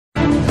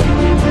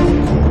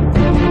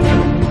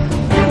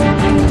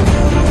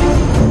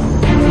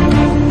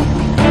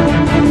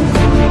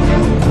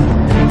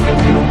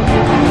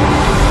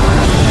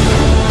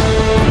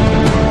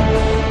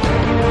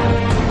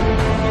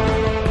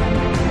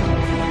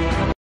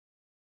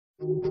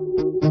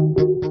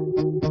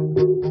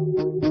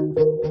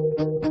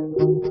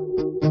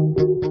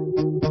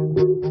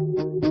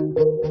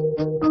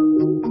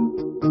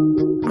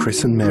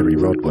Chris and Mary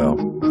Rodwell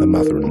are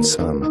mother and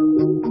son.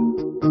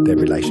 Their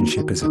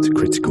relationship is at a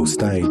critical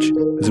stage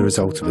as a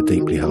result of a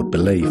deeply held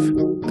belief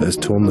that has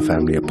torn the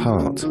family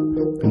apart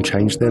and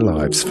changed their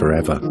lives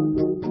forever.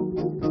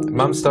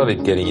 Mum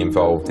started getting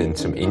involved in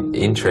some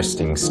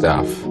interesting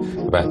stuff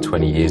about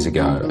 20 years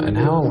ago. And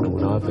how old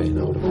would I have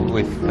been?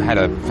 We've had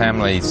a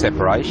family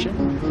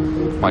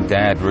separation. My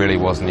dad really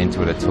wasn't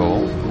into it at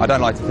all. I don't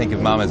like to think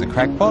of Mum as a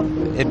crackpot.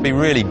 It'd be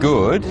really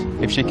good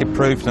if she could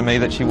prove to me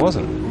that she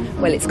wasn't.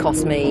 Well, it's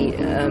cost me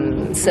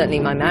certainly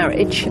my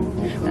marriage,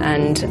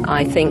 and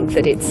I think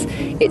that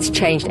it's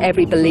changed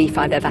every belief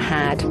I've ever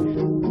had.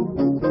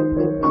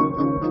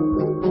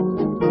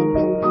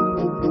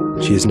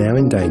 She is now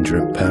in danger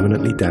of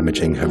permanently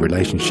damaging her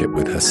relationship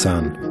with her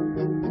son.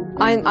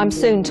 I'm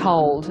soon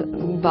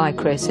told by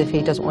Chris if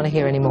he doesn't want to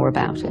hear any more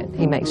about it.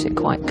 He makes it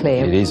quite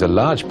clear. It is a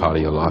large part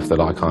of your life that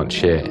I can't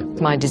share.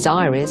 My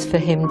desire is for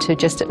him to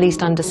just at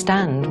least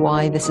understand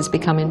why this has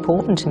become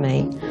important to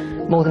me.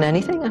 More than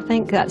anything, I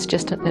think that's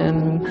just,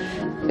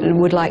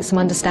 would like some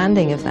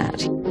understanding of that.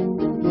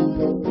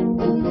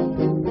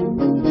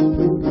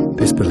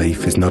 This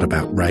belief is not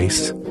about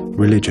race,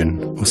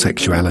 religion or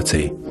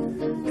sexuality.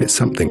 It's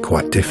something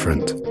quite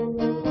different.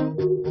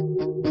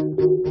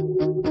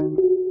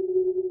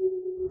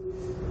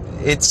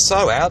 It's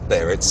so out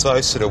there, it's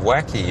so sort of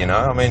wacky, you know.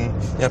 I mean,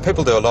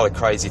 people do a lot of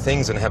crazy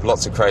things and have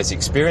lots of crazy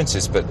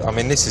experiences, but I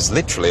mean, this is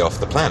literally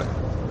off the planet,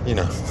 you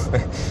know.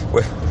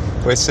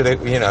 We're sort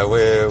of,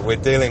 we're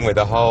dealing with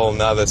a whole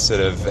nother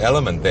sort of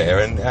element there,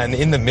 and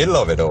in the middle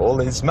of it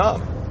all is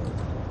Mum.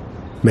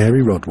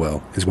 Mary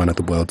Rodwell is one of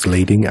the world's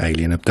leading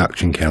alien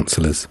abduction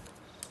counsellors.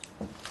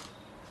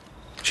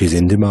 She's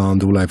in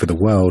demand all over the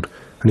world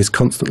and is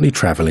constantly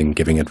travelling,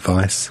 giving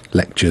advice,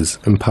 lectures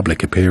and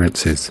public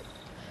appearances.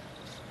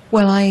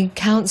 Well, I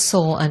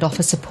counsel and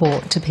offer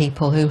support to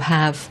people who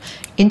have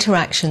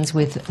interactions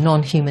with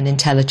non-human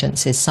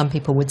intelligences. Some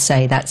people would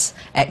say that's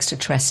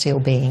extraterrestrial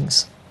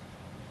beings.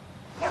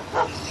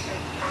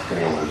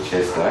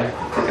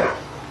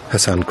 Her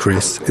son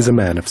Chris is a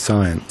man of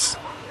science.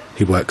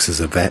 He works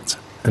as a vet,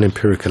 and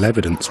empirical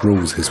evidence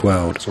rules his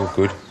world. It's all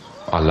good.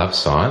 I love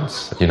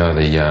science,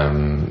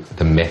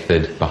 the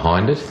method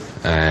behind it.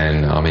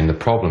 And I mean, the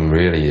problem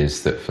really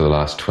is that for the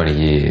last 20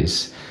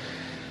 years,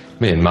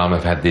 me and Mum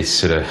have had this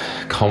sort of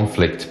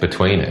conflict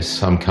between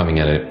us. I'm coming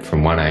at it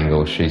from one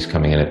angle, she's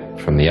coming at it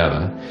from the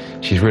other.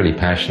 She's really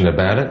passionate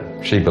about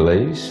it, she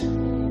believes.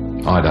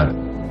 I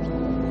don't.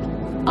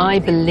 I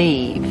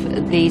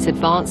believe these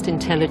advanced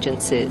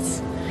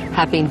intelligences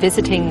have been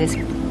visiting this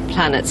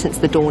planet since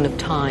the dawn of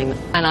time,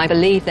 and I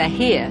believe they're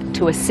here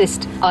to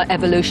assist our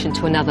evolution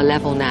to another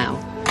level now.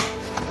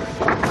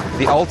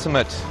 The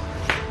ultimate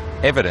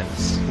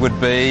evidence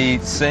would be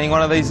seeing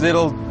one of these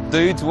little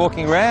dudes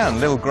walking around,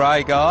 little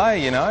grey guy,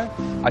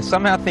 I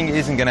somehow think it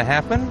isn't going to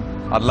happen.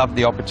 I'd love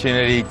the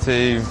opportunity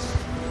to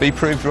be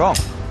proved wrong.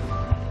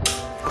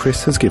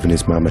 Chris has given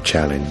his mum a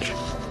challenge.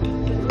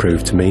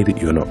 Prove to me that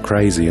you're not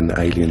crazy and that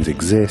aliens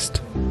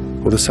exist,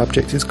 or the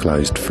subject is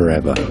closed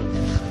forever.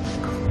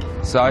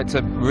 So it's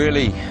a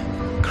really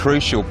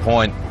crucial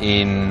point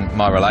in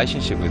my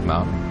relationship with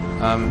Mum.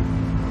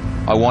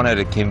 I want her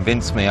to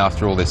convince me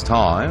after all this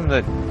time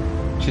that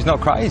she's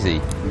not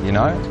crazy,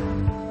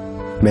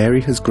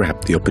 Mary has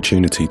grabbed the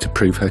opportunity to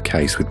prove her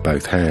case with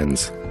both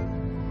hands.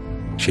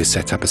 She has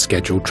set up a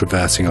schedule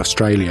traversing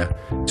Australia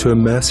to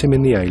immerse him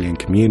in the alien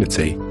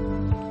community,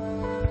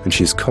 and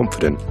she is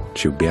confident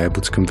she will be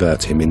able to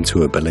convert him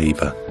into a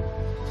believer.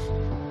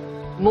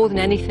 More than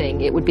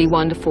anything, it would be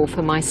wonderful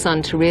for my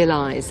son to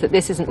realise that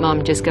this isn't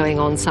Mum just going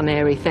on some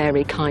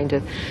airy-fairy kind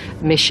of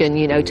mission,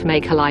 to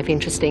make her life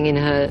interesting in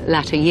her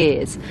latter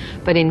years.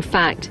 But in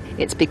fact,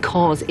 it's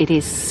because it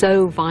is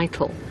so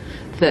vital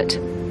that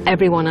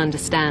everyone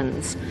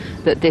understands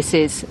that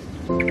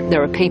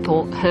there are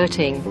people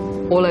hurting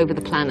all over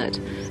the planet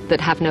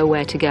that have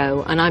nowhere to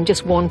go, and I'm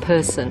just one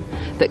person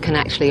that can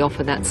actually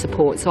offer that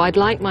support. So I'd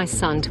like my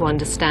son to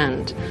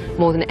understand,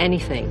 more than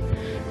anything,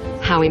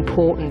 how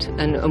important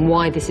and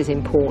why this is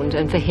important,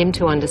 and for him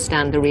to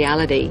understand the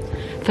reality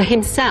for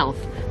himself,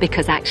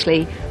 because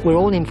actually we're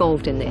all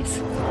involved in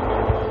this.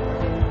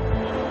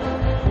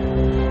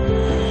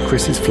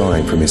 Chris is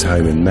flying from his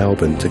home in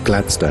Melbourne to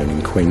Gladstone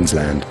in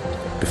Queensland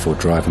before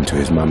driving to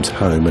his mum's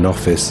home and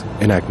office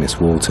in Agnes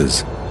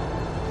Waters.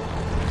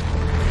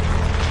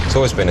 It's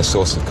always been a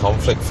source of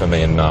conflict for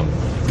me and Mum,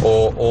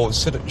 or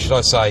should I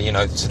say,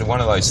 sort of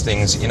one of those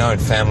things, in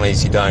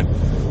families you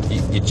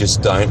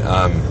just don't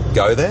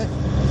go there,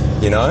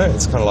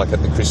 It's kind of like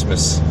at the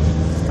Christmas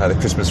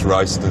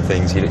roast and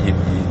things.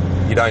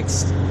 You don't,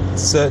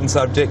 certain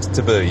subjects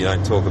taboo, you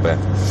don't talk about.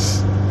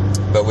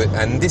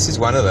 And this is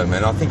one of them,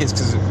 and I think it's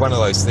because it's one of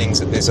those things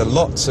that there's a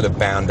lot sort of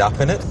bound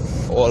up in it.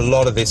 Or a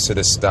lot of this sort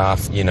of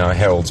stuff,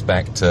 heralds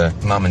back to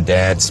Mum and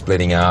Dad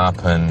splitting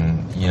up, and,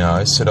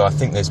 I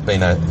think there's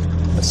been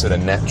a sort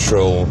of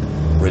natural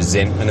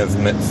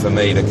resentment for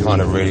me to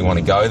kind of really want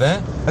to go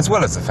there, as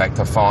well as the fact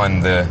I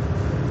find the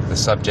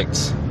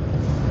subject,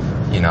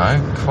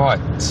 quite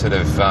sort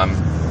of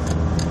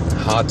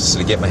hard to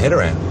sort of get my head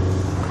around.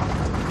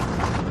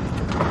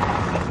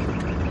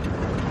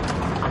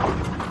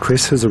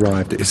 Chris has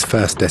arrived at his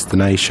first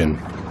destination,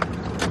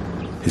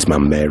 his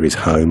mum Mary's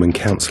home and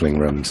counselling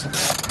rooms.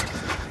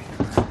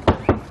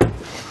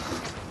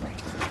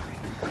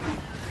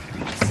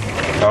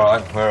 All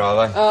right, where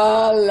are they?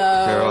 Oh,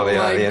 hello. Where are the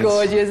my aliens?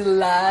 gorgeous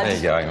lad. There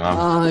you go, Mum.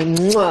 Oh,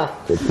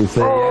 mwah. Good to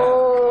see you.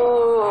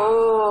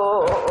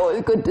 Oh,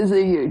 it's good to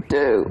see you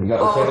too. You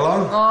got the kettle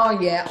on? Oh,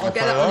 yeah. I'll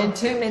get it on in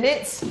 2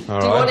 minutes. All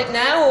Do you right. want it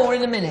now or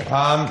in a minute?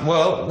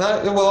 Well,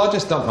 no, well, I'll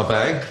just dump my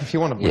bag if you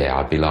want to. Yeah,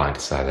 I'd be lying to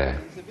say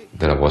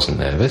that I wasn't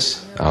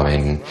nervous. I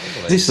mean,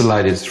 this is a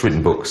lady that's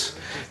written books.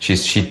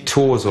 She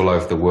tours all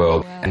over the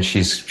world, and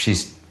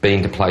she's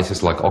been to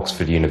places like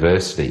Oxford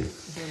University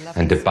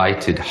and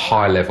debated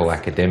high-level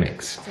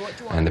academics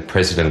and the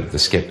president of the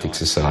Skeptic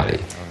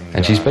Society,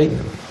 and she's beaten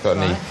them. Got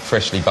any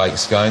freshly baked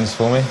scones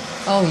for me?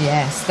 Oh,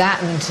 yes.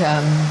 That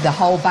and the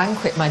whole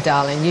banquet, my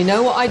darling. You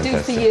know what I do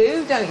for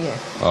you, don't you?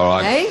 All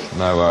right. Hey?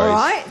 No worries. All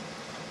right.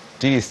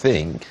 Do you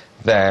think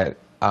that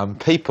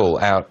people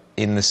out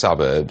in the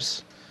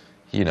suburbs,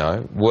 you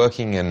know,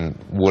 working in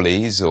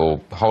Woolies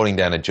or holding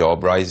down a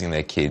job, raising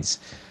their kids,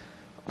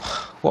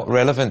 what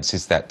relevance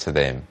is that to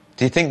them?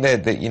 Do you think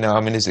that you know,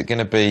 I mean, is it going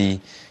to be,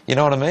 you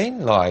know what I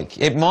mean? Like,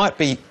 it might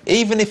be,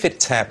 even if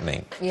it's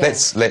happening, Yeah.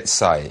 let's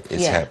say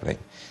it's happening,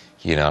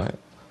 you know,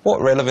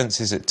 what relevance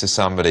is it to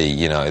somebody,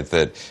 you know,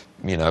 that,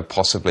 you know,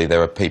 possibly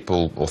there are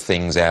people or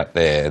things out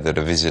there that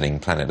are visiting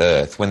planet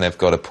Earth when they've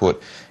got to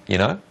put, you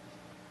know,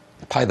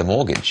 pay the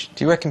mortgage?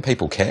 Do you reckon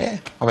people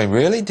care? I mean,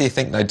 really? Do you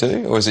think they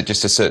do? Or is it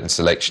just a certain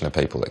selection of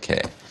people that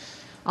care?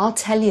 I'll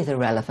tell you the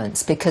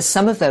relevance, because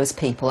some of those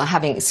people are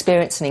having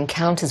experience and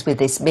encounters with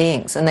these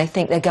beings and they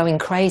think they're going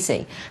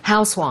crazy.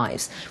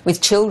 Housewives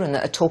with children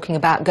that are talking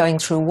about going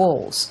through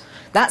walls.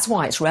 That's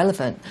why it's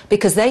relevant,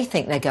 because they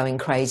think they're going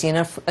crazy and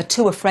are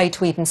too afraid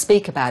to even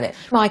speak about it.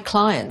 My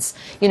clients,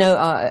 you know,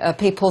 are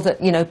people that,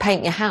 you know,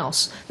 paint your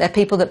house. They're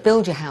people that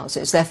build your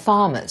houses. They're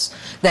farmers.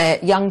 They're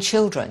young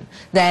children.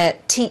 They're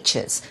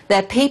teachers.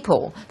 They're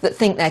people that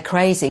think they're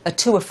crazy, are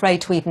too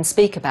afraid to even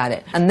speak about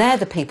it. And they're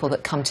the people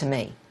that come to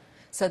me.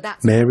 So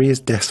that's Mary is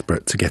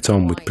desperate to get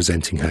on with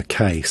presenting her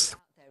case,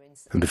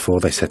 and before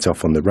they set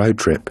off on the road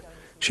trip,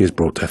 she has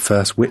brought her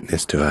first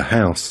witness to her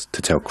house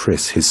to tell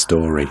Chris his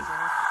story.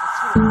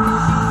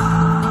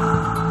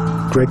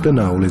 Greg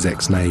Lenole is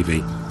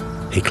ex-Navy.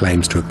 He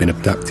claims to have been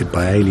abducted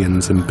by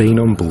aliens and been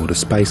on board a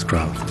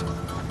spacecraft.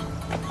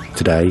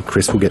 Today,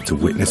 Chris will get to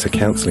witness a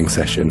counselling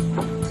session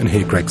and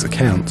hear Greg's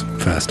account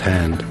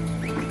firsthand.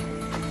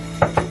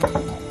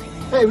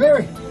 Hey,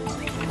 Mary.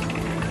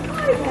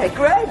 Hi there,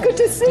 Greg. Good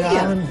to see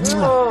you.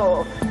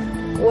 Oh,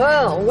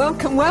 well,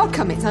 welcome,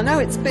 welcome. I know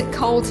it's a bit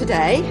cold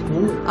today.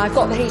 I've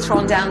got the heater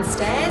on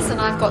downstairs, and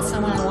I've got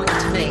someone I want you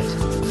to meet.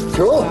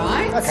 Cool. All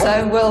right. Okay.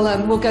 So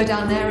we'll go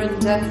down there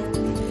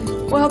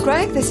and. Well,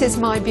 Greg, this is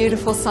my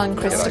beautiful son,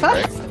 Christopher.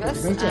 Greg.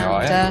 And, How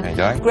are you? How you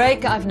going?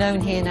 Greg, I've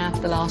known here now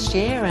for the last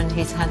year, and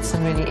he's had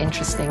some really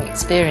interesting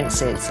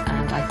experiences,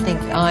 and I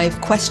think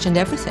I've questioned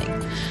everything.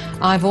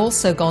 I've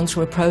also gone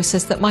through a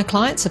process that my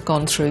clients have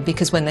gone through,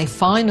 because when they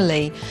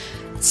finally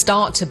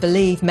start to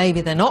believe maybe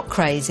they're not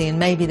crazy and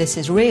maybe this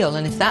is real,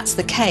 and if that's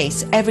the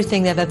case,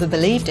 everything they've ever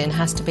believed in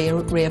has to be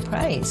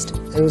reappraised.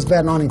 It was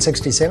about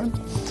 1967.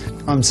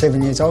 I'm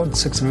 7 years old,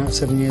 6.5,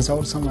 7 years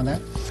old, something like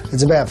that.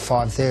 It's about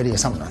 5:30 or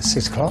something, like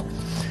 6 o'clock.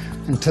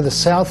 And to the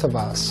south of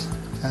us,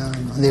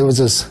 there was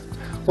this,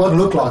 what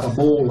looked like a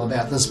ball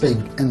about this big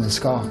in the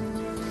sky.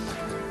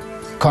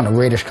 Kind of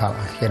reddish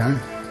colour, you know.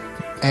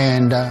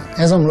 And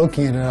as I'm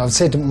looking at it, I've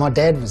said to my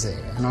dad was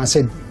there, and I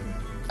said,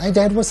 "Hey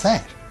Dad, what's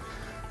that?"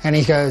 And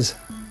he goes,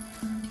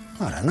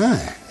 "I don't know."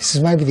 He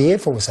says, "Maybe the Air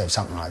Force have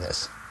something like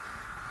this."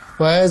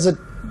 Well, as it,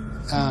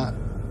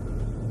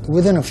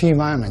 within a few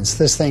moments,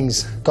 this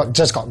thing's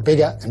just got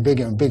bigger and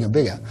bigger and bigger and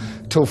bigger,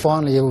 till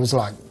finally it was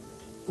like,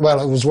 well,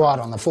 it was right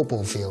on the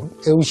football field.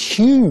 It was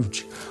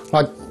huge.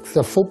 Like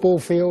the football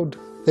field,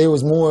 there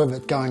was more of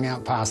it going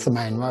out past the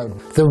main road.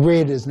 The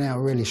red is now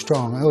really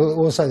strong.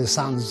 Also the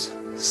sun's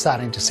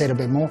starting to set a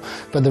bit more,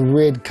 but the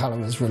red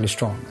colour is really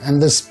strong.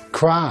 And this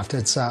craft,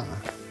 it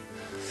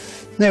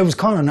was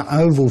kind of an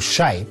oval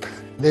shape.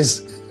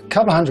 There's a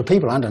couple of hundred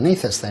people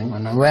underneath this thing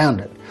and around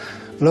it,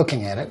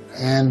 looking at it.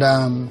 And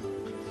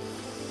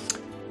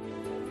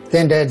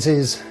then Dad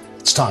says,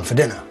 "It's time for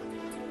dinner.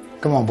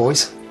 Come on,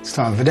 boys, it's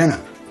time for dinner."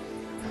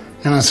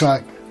 And I was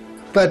like,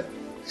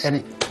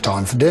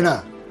 time for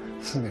dinner.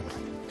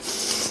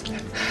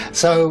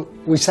 So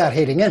we start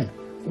heading in.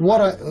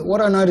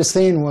 What I noticed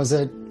then was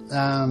that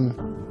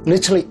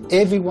literally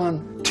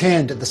everyone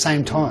turned at the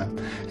same time.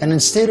 And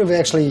instead of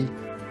actually,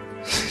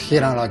 you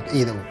know, like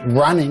either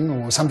running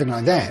or something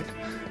like that,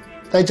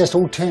 they just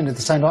all turned at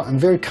the same time and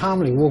very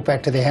calmly walked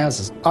back to their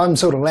houses. I'm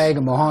sort of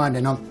lagging behind,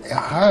 and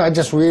I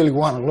just really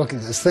want to look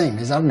at this thing,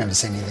 because I've never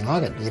seen anything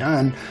like it, you know.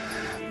 And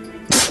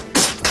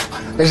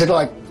it's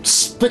like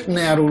spitting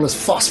out all this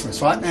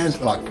phosphorus, right? And it's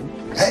like,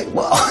 hey,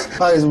 wow,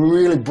 it's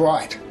really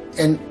bright.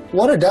 And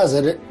what it does,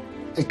 it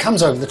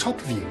comes over the top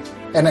of you,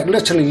 and it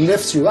literally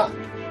lifts you up.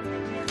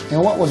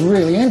 And what was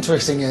really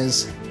interesting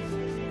is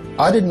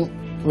I didn't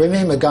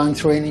remember going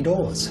through any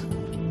doors.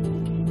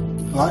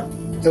 right?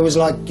 It was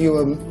like you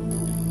were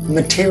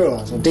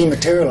materialised or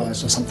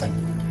dematerialised or something.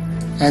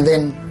 And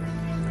then,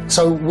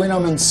 so when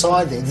I'm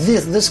inside there,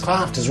 this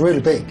craft is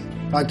really big,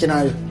 like, you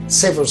know,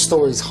 several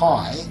stories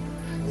high.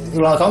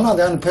 Like, I'm not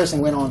the only person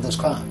who went on this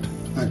craft,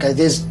 okay?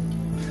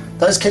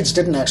 Those kids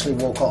didn't actually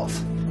walk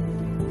off.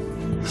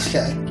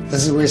 Okay,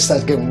 this is where we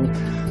start getting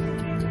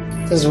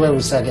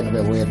a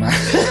bit weird, mate.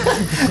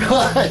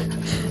 Right.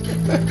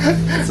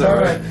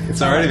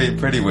 It's already been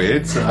pretty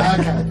weird. So.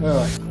 Okay, all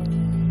right.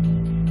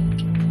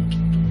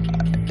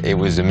 It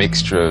was a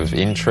mixture of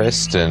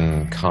interest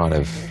and kind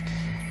of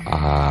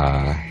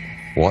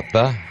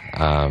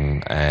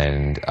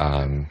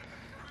and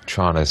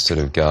trying to sort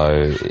of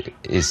go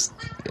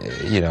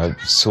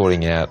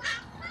sorting out,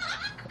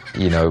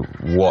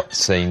 what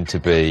seemed to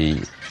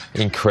be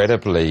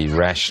incredibly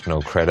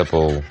rational,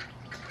 credible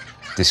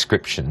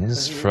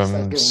descriptions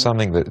from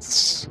something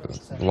that's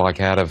like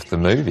out of the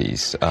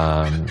movies.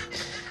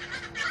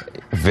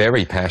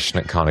 Very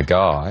passionate kind of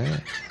guy,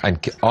 and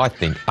I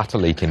think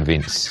utterly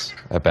convinced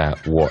about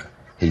what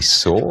he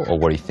saw or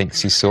what he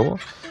thinks he saw.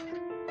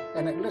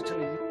 And it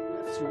literally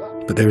lifts you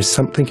up. But there is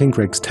something in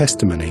Greg's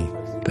testimony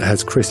that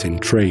has Chris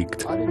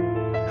intrigued,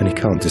 and he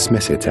can't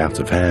dismiss it out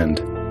of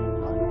hand.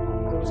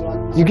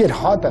 You get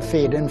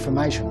hyper-fed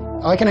information.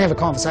 I can have a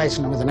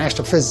conversation with an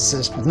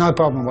astrophysicist with no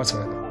problem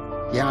whatsoever.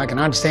 Yeah, I can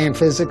understand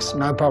physics,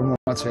 no problem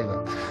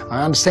whatsoever.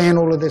 I understand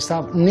all of this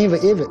stuff. Never,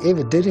 ever,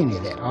 ever did any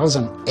of that. I was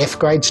an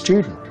F-grade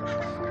student.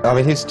 I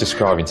mean, he's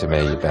describing to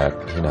me about,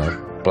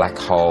 black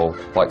hole,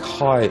 like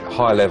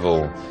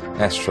high-level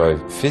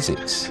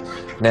astrophysics.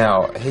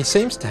 Now, he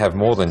seems to have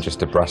more than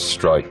just a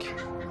brushstroke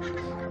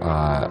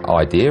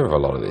idea of a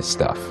lot of this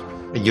stuff.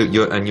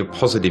 You're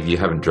positive you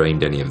haven't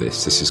dreamed any of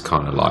this. This is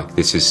kind of like,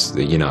 this is,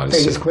 The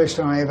biggest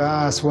question I ever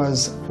asked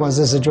was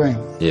this a dream?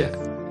 Yeah.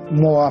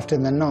 More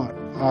often than not,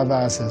 I've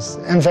asked this.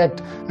 In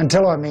fact,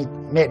 until I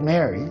met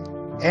Mary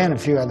and a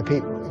few other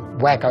people,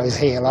 wackos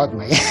here like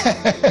me,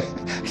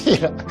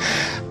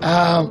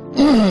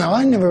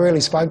 I never really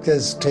spoke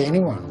this to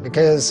anyone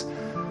because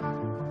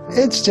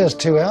it's just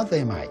too out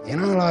there, mate.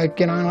 Like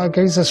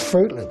who's this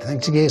fruitlet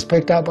thinks he gets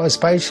picked up by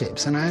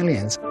spaceships and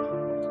aliens?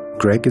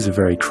 Greg is a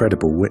very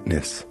credible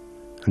witness,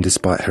 and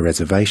despite her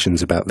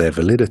reservations about their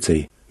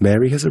validity,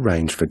 Mary has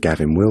arranged for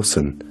Gavin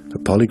Wilson, a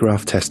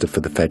polygraph tester for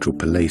the federal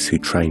police who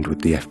trained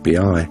with the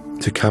FBI,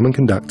 to come and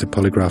conduct a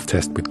polygraph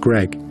test with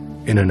Greg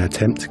in an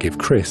attempt to give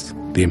Chris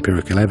the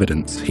empirical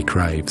evidence he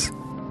craves.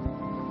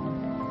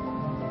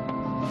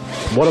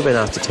 What I've been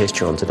asked to test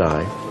you on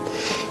today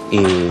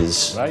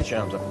is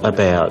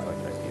about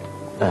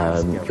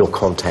your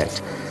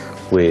contact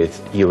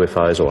with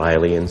UFOs or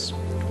aliens,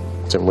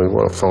 and we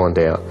want to find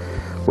out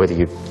whether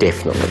you've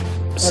definitely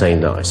seen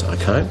those,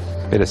 okay?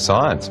 Bit of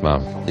science,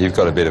 Mum. You've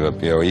got a bit of a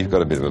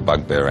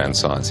bugbear around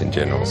science in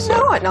general. So.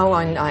 No,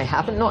 I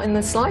haven't, not in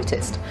the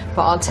slightest.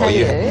 But I'll tell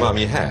you. Mum,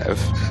 you have.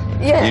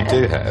 Yeah. You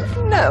do have.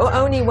 No,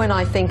 only when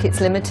I think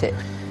it's limited.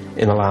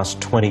 In the last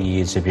 20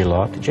 years of your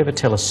life, did you ever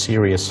tell a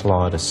serious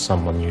lie to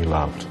someone you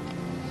loved?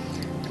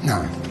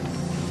 No.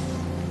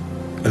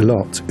 A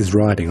lot is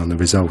riding on the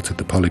result of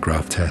the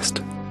polygraph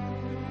test.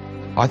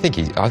 I think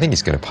he's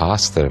going to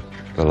pass the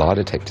lie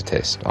detector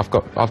test. I've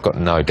got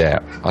no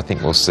doubt. I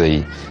think we'll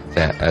see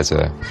that as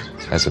a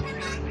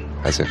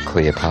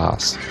clear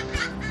pass.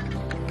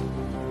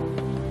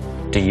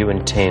 Do you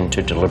intend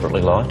to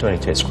deliberately lie to any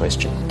test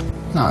question?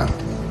 No.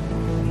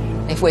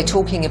 If we're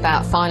talking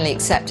about finally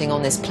accepting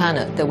on this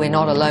planet that we're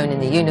not alone in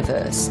the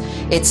universe,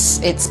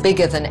 it's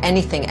bigger than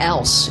anything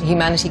else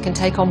humanity can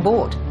take on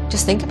board.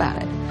 Just think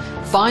about it.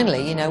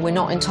 Finally, we're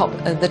not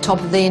the top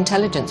of the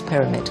intelligence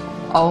pyramid.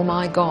 Oh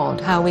my God,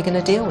 how are we going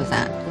to deal with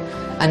that?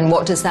 And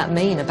what does that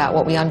mean about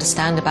what we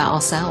understand about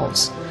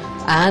ourselves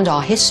and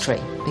our history?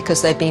 Because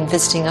they've been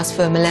visiting us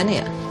for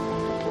millennia.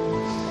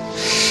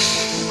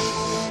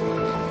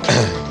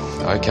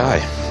 Okay.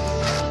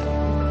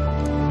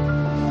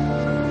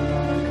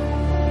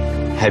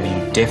 Have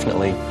you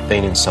definitely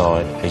been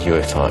inside a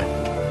UFO?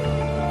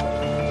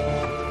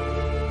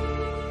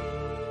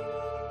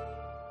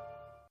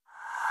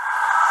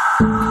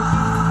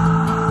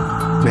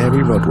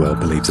 Mary Rodwell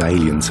believes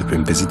aliens have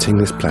been visiting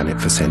this planet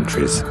for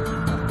centuries.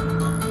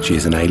 She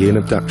is an alien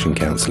abduction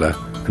counsellor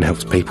and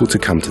helps people to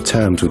come to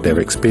terms with their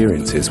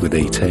experiences with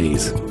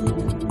ETs.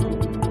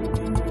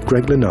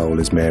 Greg Lenoble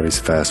is Mary's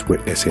first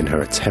witness in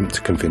her attempt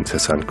to convince her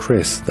son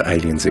Chris that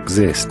aliens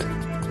exist,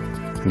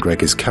 and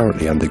Greg is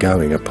currently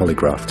undergoing a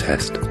polygraph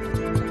test.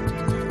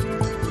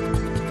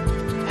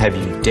 Have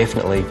you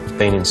definitely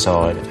been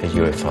inside a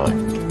UFO?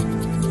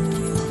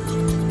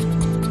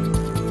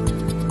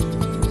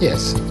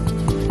 Yes.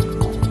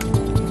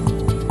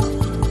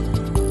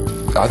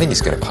 I think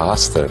he's going to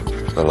pass the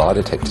lie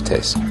detector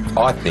test.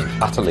 I think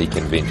utterly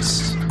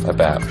convinced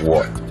about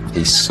what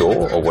he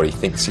saw or what he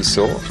thinks he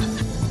saw.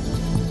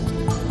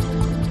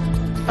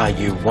 Are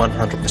you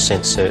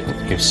 100%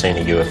 certain you've seen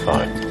a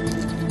UFO?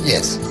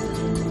 Yes.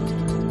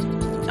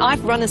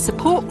 I've run a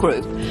support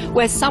group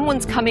where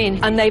someone's come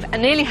in and they've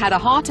nearly had a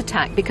heart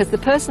attack because the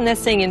person they're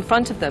seeing in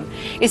front of them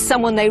is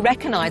someone they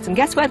recognise. And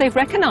guess where they've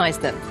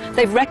recognised them?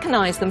 They've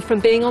recognised them from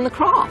being on the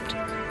craft.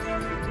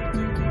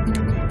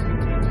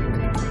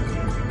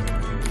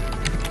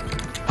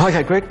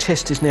 Okay, Greg,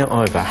 test is now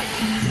over.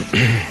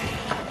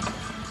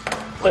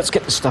 Let's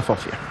get the stuff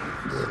off you.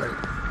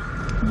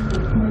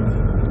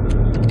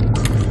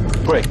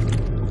 Greg,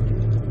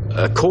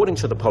 according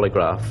to the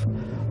polygraph,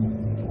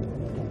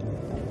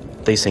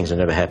 these things have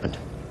never happened.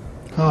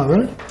 Oh,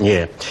 really?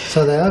 Yeah.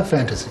 So they are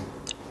fantasy?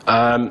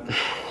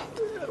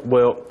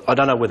 Well, I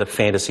don't know whether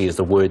fantasy is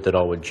the word that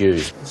I would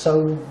use.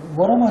 So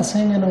what am I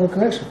seeing in a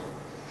regression?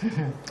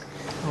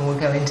 Well, we'll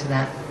go into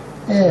that.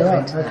 Yeah,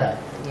 right, okay.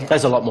 Yeah.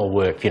 There's a lot more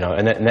work, you know,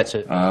 and that's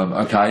it.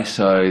 Okay,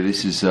 so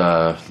this is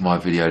my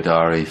video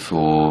diary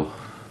for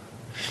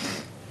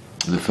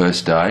the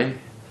first day.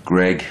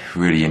 Greg,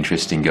 really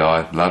interesting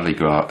guy, lovely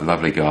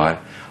guy.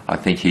 I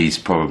think he's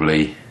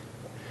probably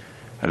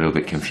a little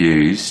bit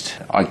confused.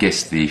 I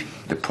guess the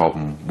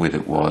problem with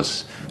it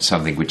was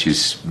something which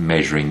is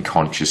measuring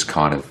conscious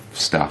kind of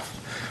stuff,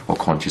 or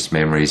conscious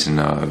memories, and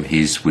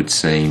his would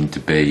seem to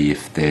be,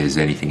 if there's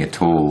anything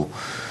at all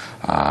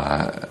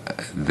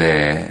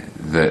there,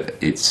 that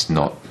it's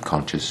not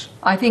conscious.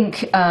 I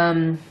think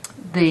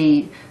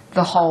the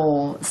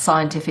whole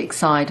scientific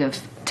side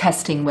of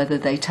testing whether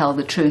they tell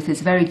the truth is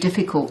very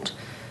difficult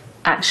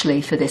actually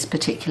for this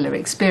particular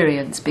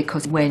experience,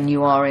 because when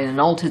you are in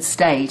an altered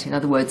state, in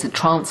other words a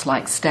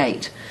trance-like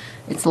state,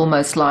 it's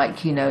almost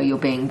like, you know, you're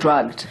being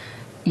drugged.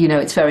 You know,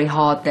 it's very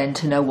hard then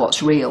to know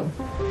what's real.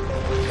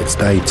 It's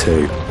day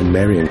 2 and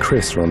Mary and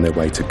Chris are on their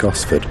way to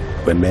Gosford,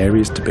 where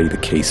Mary is to be the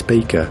key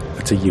speaker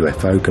at a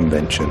UFO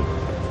convention.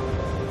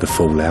 The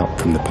fallout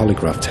from the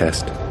polygraph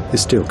test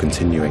is still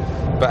continuing.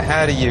 But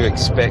how do you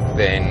expect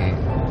then,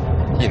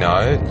 you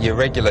know, your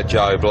regular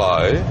Joe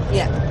Blow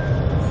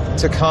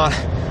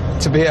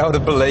to be able to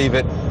believe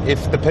it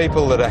if the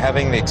people that are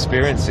having the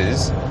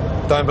experiences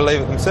don't believe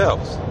it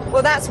themselves?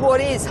 Well, that's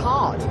what is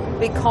hard,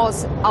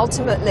 because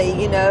ultimately,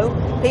 you know,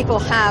 people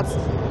have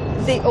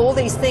all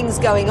these things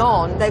going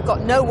on. They've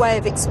got no way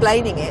of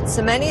explaining it,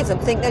 so many of them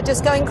think they're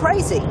just going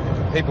crazy.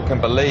 People can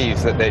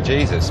believe that they're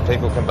Jesus.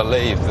 People can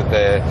believe that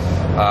they're,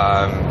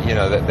 you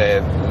know, that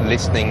they're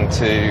listening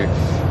to,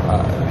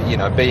 you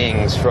know,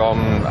 beings from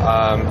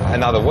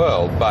another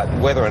world. But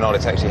whether or not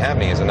it's actually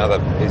happening is a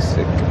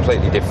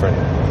completely different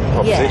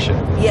proposition.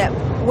 Yeah.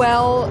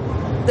 Well,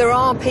 there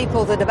are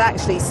people that have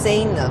actually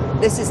seen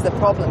them. This is the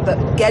problem.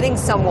 But getting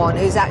someone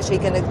who's actually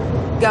going to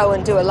go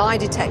and do a lie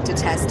detector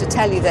test to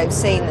tell you they've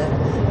seen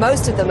them.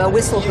 Most of them are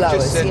whistleblowers, you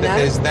just said you know. That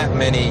there's that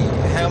many.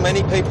 How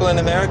many people in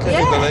America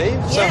who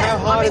believe? So how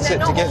hard is it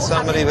to get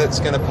somebody that's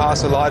going to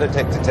pass a lie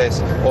detector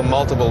test or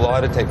multiple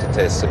lie detector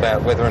tests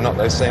about whether or not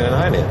they've seen an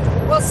alien?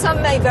 Well, some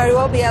may very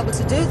well be able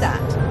to do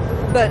that.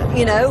 But,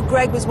 you know,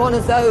 Greg was one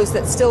of those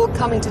that's still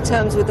coming to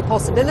terms with the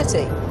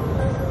possibility.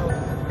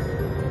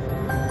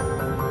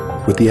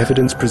 With the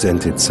evidence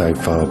presented so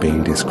far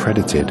being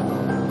discredited,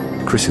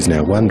 Chris is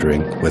now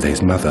wondering whether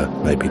his mother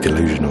may be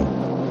delusional.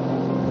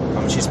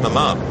 I mean, she's my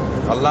mum.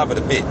 I love her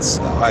to bits.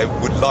 I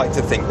would like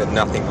to think that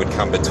nothing would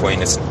come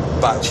between us,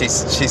 but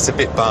she's a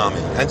bit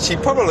balmy, and she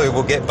probably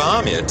will get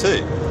balmier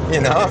too.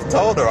 You know, I've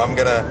told her I'm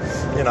gonna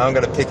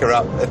pick her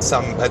up at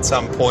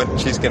some point, and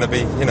she's gonna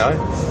be, you know,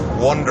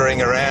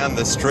 wandering around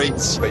the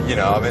streets. But you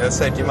know, I mean, I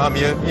said, your mum,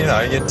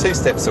 you're 2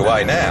 steps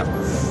away now.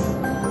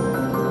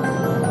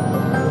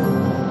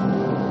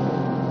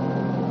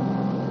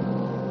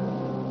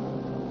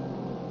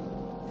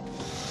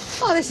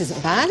 Oh, this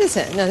isn't bad, is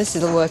it? No, this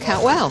will work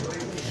out well.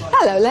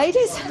 Hello,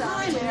 ladies.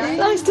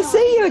 Nice to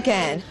see you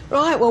again.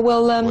 Right, well,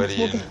 we'll go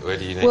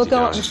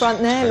up in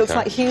front there. Okay. Looks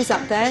like Hugh's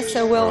up there,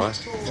 so we'll... Right.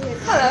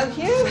 Hello,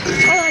 Hugh. Oh,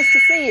 nice to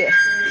see you.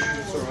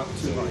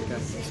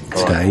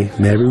 Today,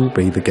 Mary will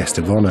be the guest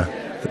of honour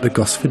at the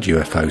Gosford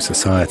UFO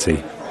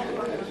Society.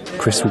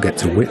 Chris will get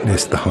to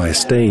witness the high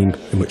esteem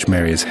in which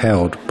Mary is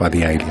held by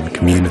the alien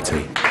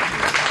community.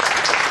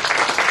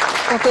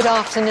 Well, good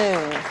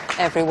afternoon,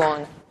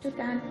 everyone.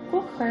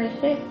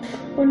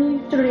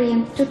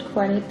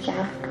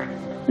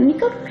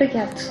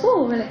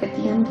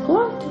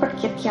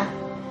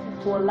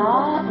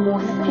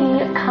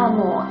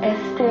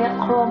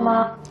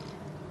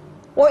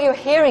 What you're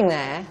hearing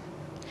there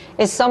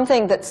is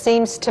something that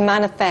seems to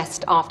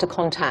manifest after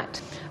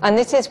contact. And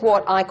this is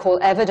what I call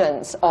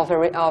evidence of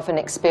an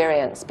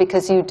experience,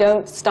 because you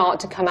don't start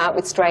to come out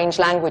with strange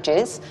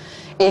languages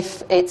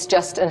if it's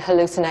just an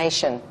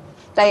hallucination.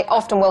 They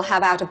often will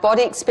have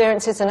out-of-body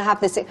experiences and have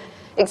this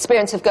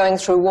experience of going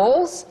through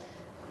walls.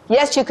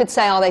 Yes, you could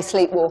say, are they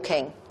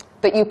sleepwalking?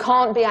 But you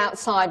can't be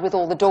outside with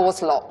all the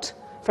doors locked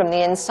from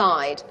the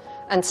inside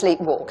and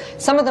sleepwalk.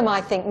 Some of them,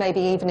 I think, may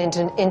be even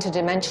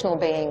interdimensional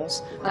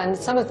beings, and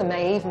some of them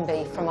may even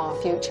be from our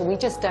future. We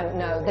just don't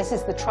know. This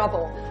is the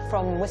trouble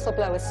from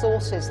whistleblower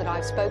sources that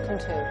I've spoken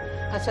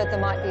to. I've said there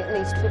might be at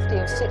least 50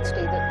 or 60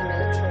 that the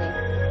military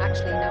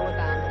actually know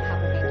about and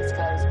haven't been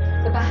disclosed.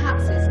 But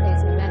perhaps is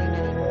many,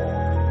 many more.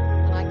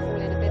 And I call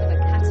it a bit of a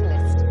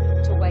catalyst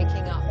to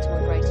waking up.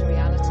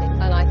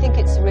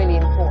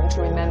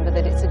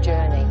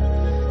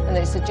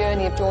 it's a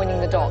journey of joining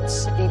the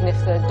dots, even if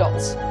the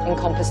dots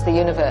encompass the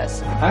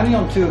universe. Only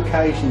on 2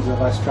 occasions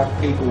have I struck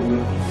people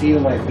who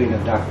feel they've been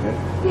abducted.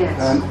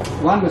 Yes.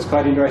 One was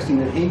quite interesting,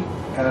 that he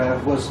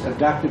was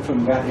abducted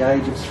from about the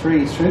age of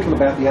 3 through to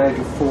about the age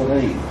of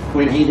 14,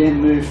 when he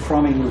then moved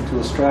from England to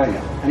Australia.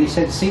 And he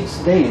said since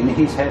then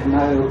he's had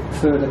no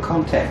further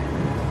contact.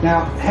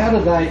 Now, how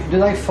do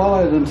they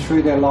follow them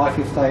through their life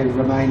if they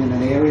remain in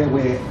an area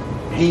where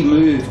he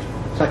moved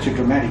such a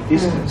dramatic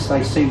distance?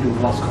 They seem to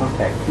have lost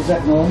contact. Is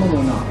that normal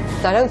or not?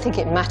 I don't think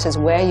it matters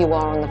where you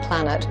are on the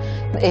planet.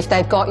 If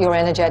they've got your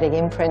energetic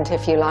imprint,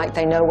 if you like,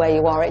 they know where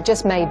you are. It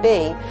just may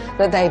be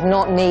that they've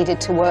not needed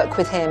to work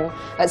with him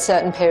at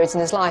certain periods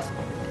in his life.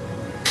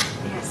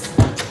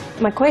 Yes.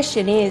 My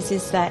question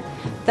is that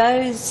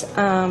those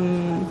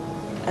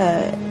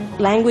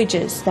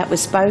languages that were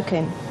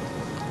spoken,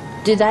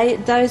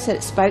 those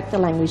that spoke the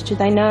language, do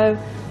they know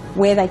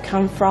where they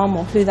come from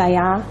or who they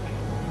are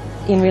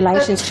in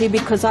relation to?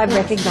 Because I've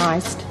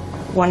recognised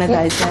one of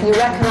those languages.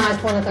 You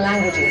recognised one of the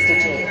languages,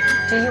 did you?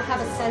 Do you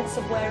have a sense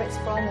of where it's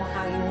from or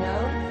how you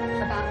know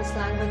about this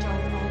language on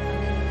any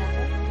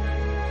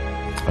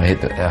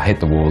level? I hit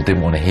the wall,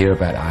 didn't want to hear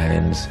about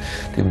aliens,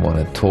 didn't want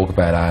to talk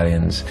about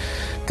aliens,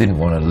 didn't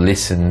want to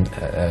listen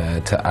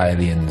to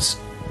aliens,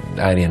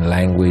 alien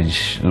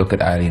language, look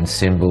at alien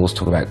symbols,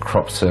 talk about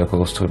crop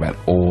circles, talk about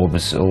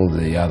orbs, all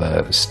the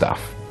other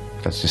stuff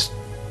that's just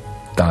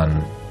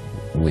done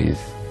with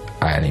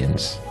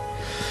aliens.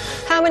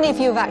 How many of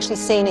you have actually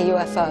seen a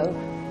UFO?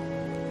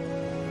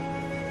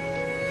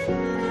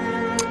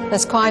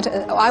 There's quite,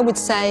 I would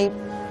say,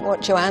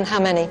 what, Joanne, how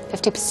many?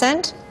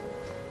 50%?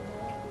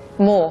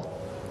 More.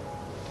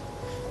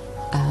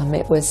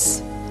 It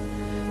was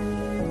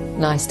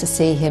nice to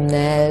see him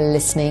there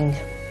listening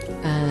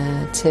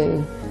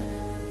to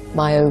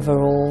my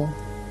overall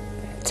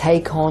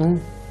take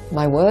on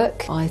my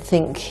work. I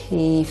think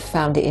he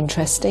found it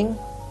interesting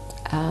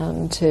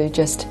to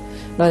just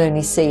not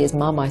only see his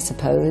mum, I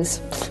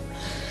suppose,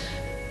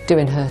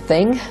 doing her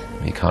thing.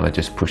 You kind of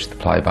just push the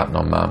play button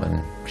on Mum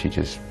and she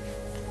just,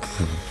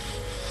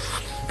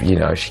 you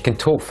know, she can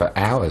talk for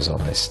hours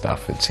on this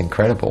stuff. It's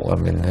incredible. I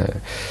mean,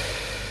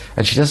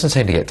 and she doesn't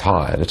seem to get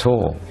tired at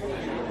all.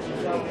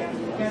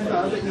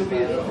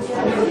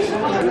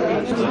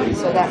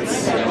 So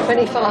that's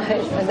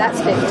 25, and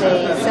that's 50,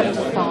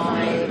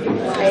 75,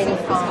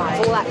 85,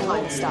 all that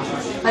kind of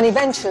stuff. And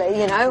eventually,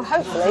 you know,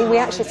 hopefully we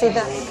actually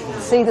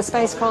see the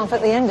spacecraft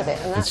at the end of it.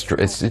 And that's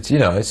it's you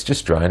know, it's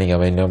just draining. I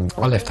mean,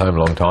 I left home a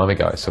long time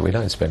ago, so we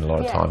don't spend a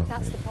lot of time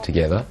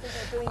together.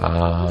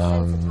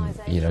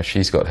 You know,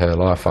 she's got her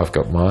life, I've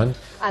got mine.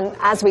 And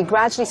as we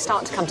gradually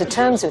start to come to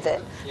terms with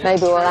it,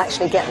 maybe we'll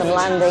actually get them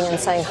landing and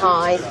saying,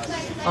 hi,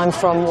 I'm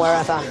from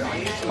wherever,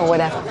 or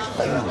whatever.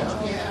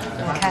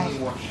 Okay.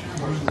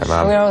 Hey,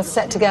 Mum. We're all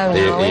set to go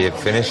now, Are you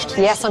finished?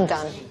 Yes, I'm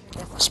done.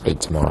 I'll speak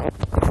tomorrow.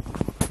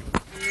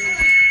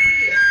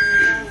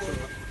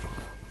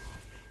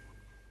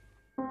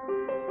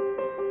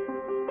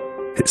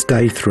 It's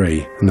day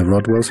 3 and the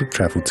Rodwells have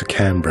travelled to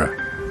Canberra.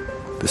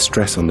 The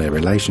stress on their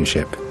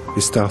relationship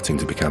is starting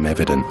to become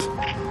evident.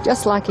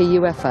 Just like a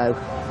UFO.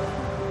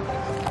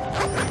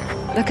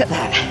 Look at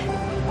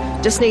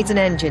that. Just needs an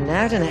engine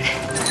now, doesn't it?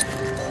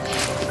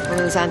 One of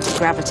those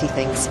anti-gravity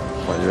things.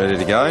 What, you ready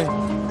to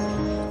go?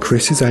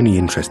 Chris is only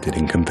interested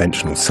in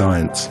conventional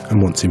science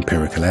and wants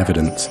empirical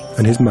evidence,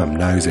 and his mum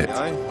knows it.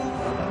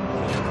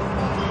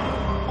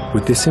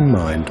 With this in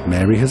mind,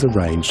 Mary has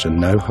arranged a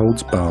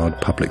no-holds-barred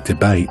public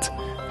debate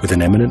with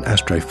an eminent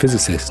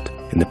astrophysicist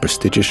in the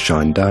prestigious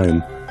Shine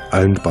Dome,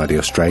 owned by the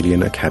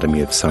Australian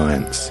Academy of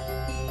Science.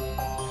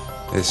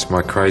 There's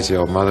my crazy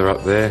old mother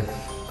up there,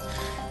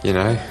 you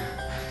know,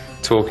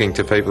 talking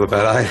to people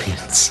about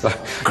aliens. So,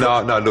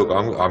 no, look,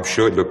 I'm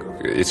sure, look,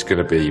 it's going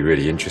to be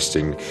really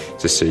interesting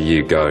to see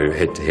you go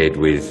head-to-head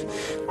with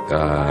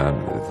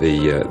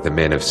the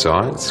men of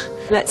science.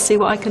 Let's see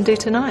what I can do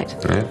tonight.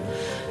 Yeah.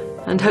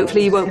 And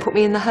hopefully you won't put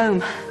me in the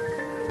home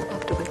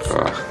afterwards.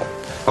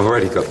 I've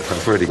already got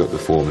the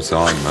form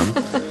signed, Mum.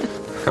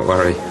 Don't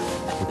worry,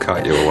 I'll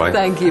cut you away.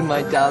 Thank you,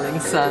 my darling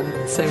son.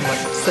 So much,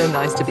 so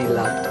nice to be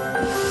loved.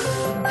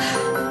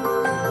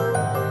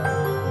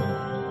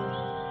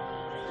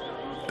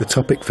 The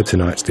topic for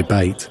tonight's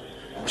debate: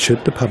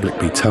 should the public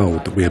be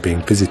told that we are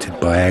being visited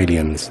by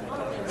aliens?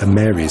 And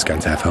Mary is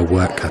going to have her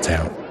work cut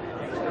out.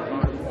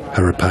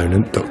 Her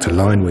opponent, Dr.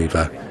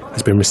 Lineweaver,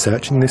 has been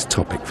researching this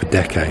topic for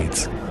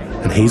decades,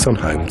 and he's on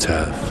home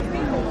turf.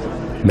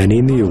 Many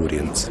in the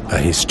audience are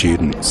his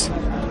students.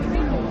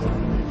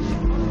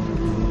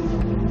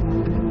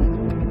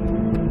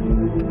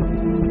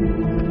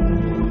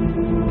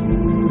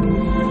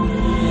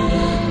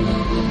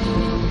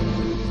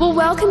 Well,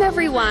 welcome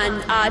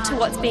everyone to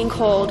what's being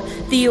called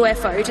the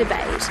UFO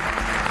debate.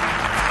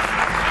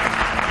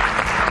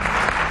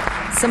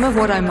 Some of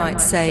what I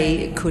might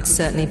say could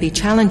certainly be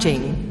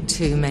challenging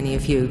to many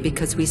of you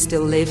because we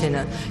still live in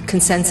a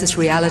consensus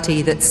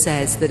reality that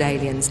says that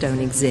aliens don't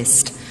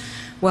exist.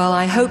 Well,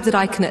 I hope that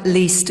I can at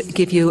least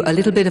give you a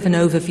little bit of an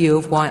overview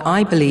of why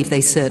I believe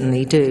they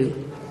certainly do.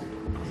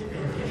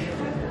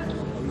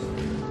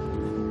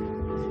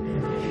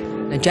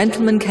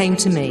 gentleman came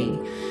to me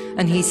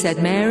and he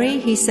said, Mary,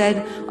 he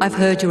said, I've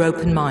heard you're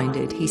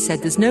open-minded. He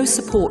said, there's no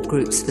support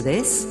groups for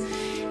this.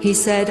 He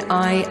said,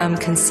 I am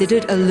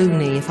considered a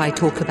loony if I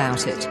talk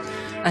about it.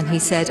 And he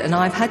said, and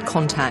I've had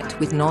contact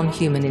with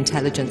non-human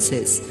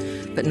intelligences,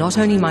 but not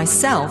only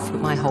myself,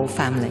 but my whole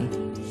family.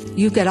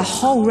 You get a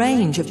whole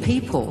range of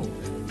people.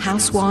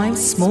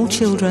 Housewives, small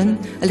children,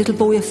 a little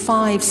boy of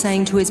 5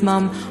 saying to his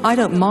mum, I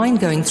don't mind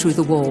going through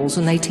the walls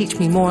and they teach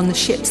me more on the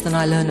ships than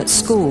I learn at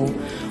school.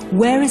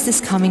 Where is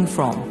this coming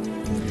from?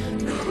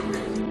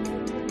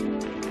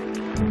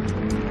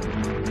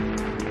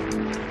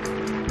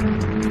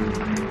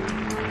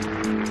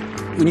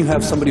 When you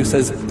have somebody who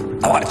says,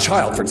 a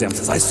child, for example,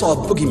 says, I saw a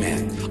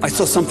boogeyman. I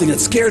saw something that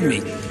scared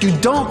me. You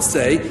don't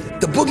say,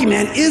 the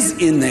boogeyman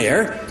is in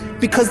there,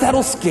 because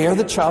that'll scare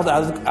the child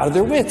out of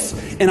their wits.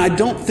 And I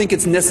don't think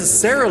it's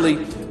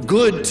necessarily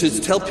good to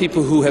tell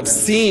people who have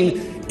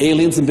seen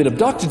aliens and been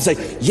abducted,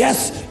 say,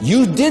 yes,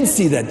 you did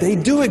see that, they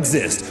do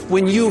exist,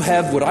 when you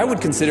have what I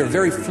would consider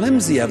very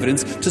flimsy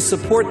evidence to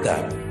support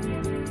that.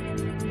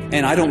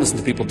 And I don't listen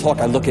to people talk,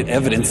 I look at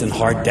evidence and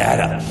hard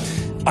data.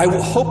 I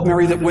will hope,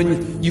 Mary, that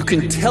when you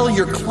can tell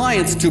your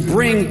clients to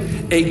bring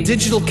a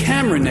digital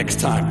camera next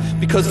time,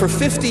 because for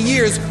 50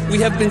 years we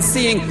have been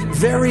seeing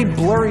very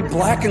blurry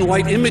black and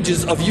white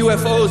images of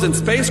UFOs and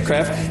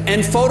spacecraft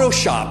and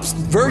Photoshops,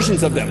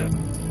 versions of them.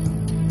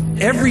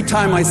 Every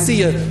time I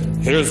see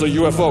here's a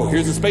UFO,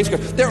 here's a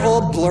spacecraft, they're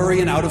all blurry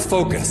and out of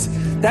focus.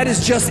 That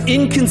is just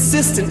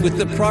inconsistent with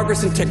the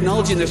progress in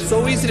technology, and they're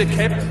so easy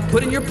to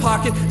put in your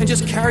pocket and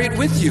just carry it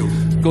with you.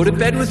 Go to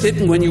bed with it,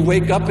 and when you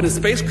wake up in a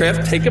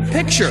spacecraft, take a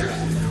picture.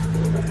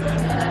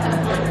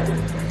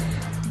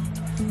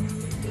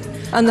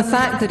 And the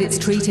fact that it's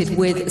treated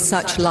with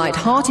such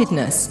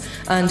light-heartedness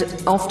and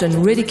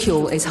often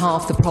ridicule is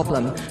half the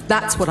problem.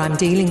 That's what I'm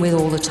dealing with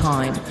all the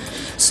time.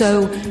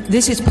 So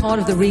this is part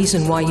of the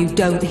reason why you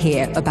don't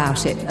hear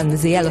about it, and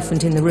there's the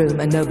elephant in the room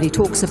and nobody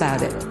talks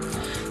about it.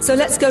 So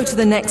let's go to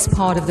the next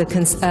part of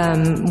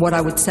what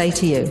I would say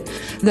to you.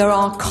 There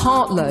are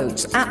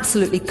cartloads,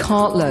 absolutely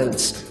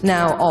cartloads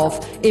now of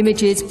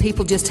images,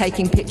 people just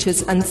taking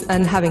pictures and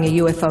having a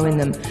UFO in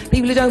them.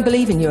 People who don't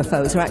believe in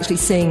UFOs are actually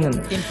seeing them.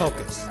 In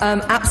focus.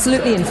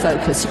 Absolutely in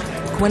focus.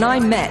 When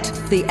I met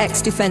the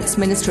ex-Defence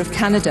Minister of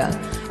Canada,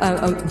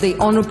 the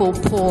Honourable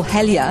Paul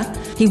Hellyer,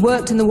 he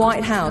worked in the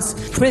White House,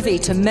 privy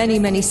to many,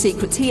 many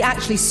secrets. He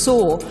actually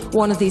saw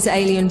one of these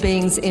alien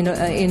beings in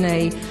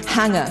a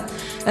hangar.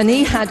 And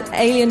he had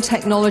alien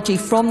technology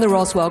from the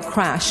Roswell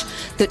crash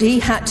that he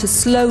had to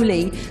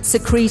slowly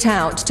secrete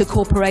out to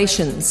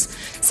corporations,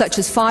 such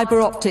as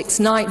fibre optics,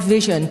 night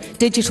vision,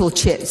 digital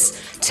chips,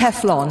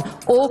 Teflon,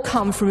 all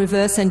come from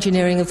reverse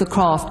engineering of the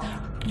craft.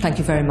 Thank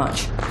you very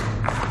much.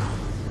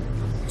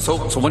 So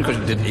one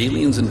question, did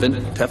aliens invent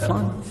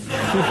Teflon?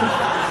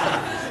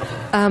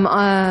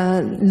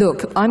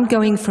 Look, I'm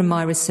going from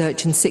my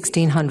research in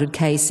 1,600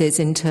 cases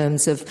in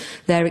terms of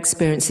their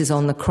experiences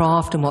on the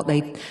craft and what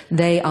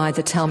they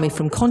either tell me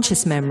from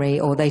conscious memory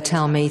or they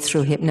tell me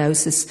through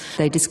hypnosis.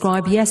 They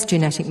describe, yes,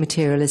 genetic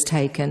material is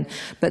taken,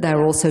 but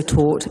they're also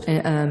taught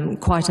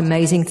quite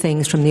amazing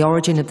things from the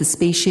origin of the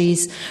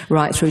species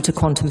right through to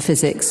quantum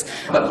physics.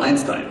 But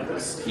Einstein,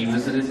 was he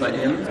visited by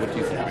aliens? What do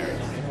you think?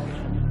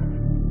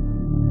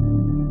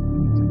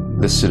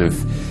 The sort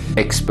of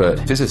expert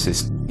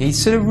physicist, he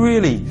sort of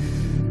really,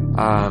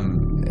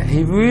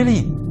 he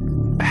really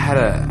had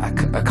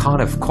a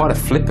kind of quite a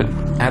flippant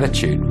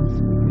attitude.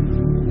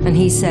 And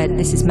he said,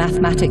 this is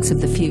mathematics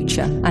of the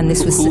future. And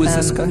this was who is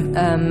this guy?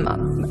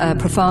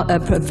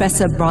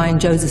 Professor Brian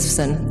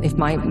Josephson, if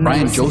my memory.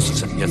 Brian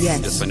Josephson,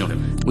 yes, I know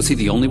him. Was he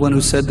the only one who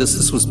said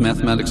this was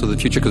mathematics of the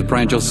future? Because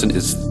Brian Josephson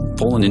is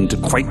fallen into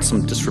quite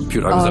some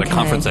disrepute. I was at a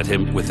conference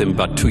with him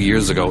about 2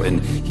 years ago,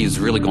 and he's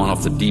really gone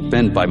off the deep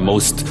end by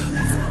most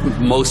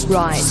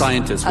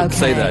scientists would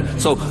say that.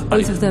 So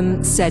both of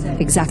them said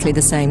exactly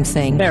the same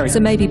thing. Mary. So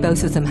maybe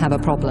both of them have a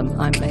problem.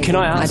 Can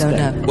I ask? I don't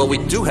know. Well, we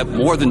do have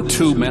more than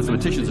 2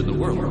 mathematicians in the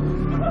world.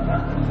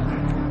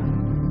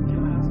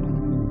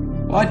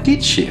 Well, I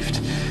did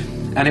shift,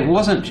 and it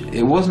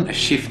wasn't a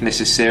shift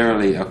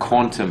necessarily a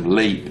quantum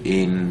leap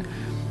in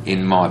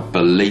my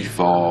belief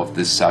of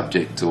the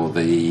subject or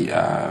the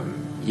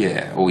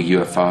or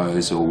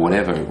UFOs or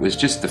whatever. It was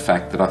just the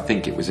fact that I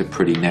think it was a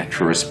pretty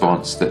natural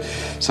response that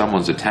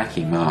someone's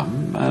attacking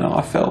Mum, and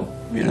I felt,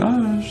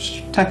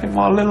 attacking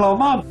my little old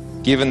Mum.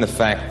 Given the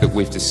fact that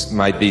we've just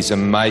made these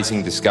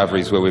amazing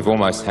discoveries where we've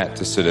almost had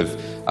to sort of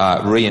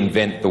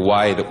reinvent the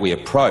way that we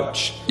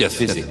approach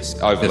physics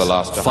over the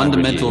last 100 years.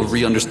 Fundamental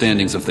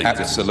re-understandings of things.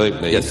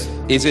 Absolutely. Yes.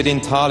 Is it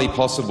entirely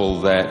possible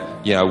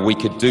that we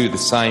could do the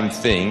same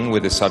thing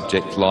with a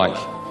subject like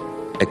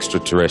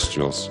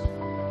extraterrestrials?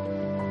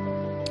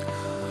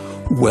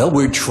 Well,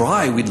 we'd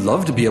try. We'd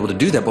love to be able to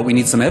do that, but we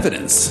need some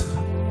evidence.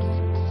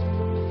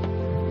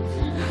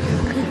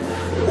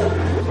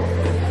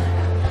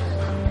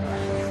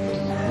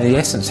 The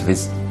essence of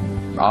his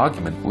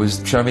argument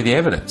was show me the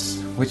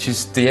evidence, which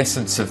is the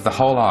essence of the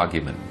whole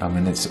argument. I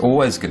mean, it's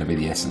always going to be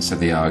the essence of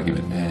the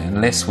argument.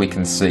 Unless we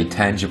can see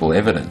tangible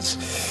evidence,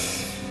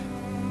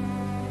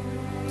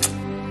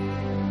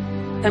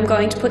 I'm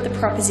going to put the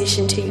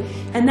proposition to you,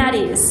 and that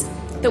is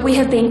that we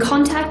have been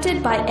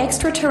contacted by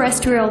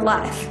extraterrestrial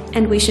life,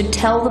 and we should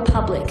tell the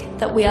public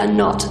that we are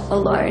not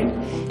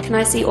alone. Can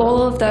I see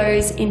all of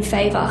those in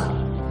favour?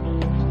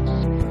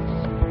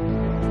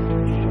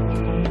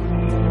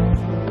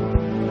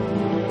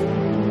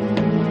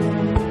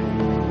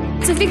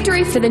 It's a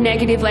victory for the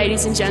negative,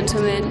 ladies and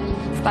gentlemen,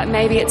 but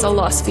maybe it's a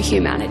loss for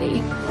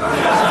humanity.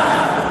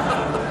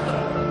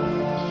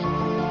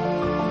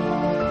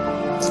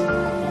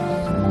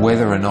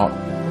 Whether or not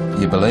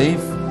you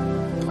believe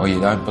or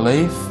you don't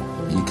believe,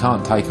 you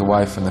can't take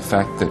away from the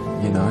fact that,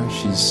 you know,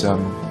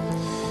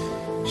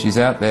 she's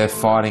out there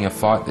fighting a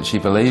fight that she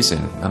believes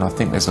in, and I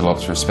think there's a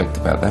lot to respect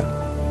about that.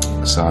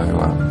 So,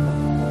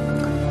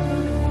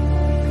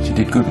 she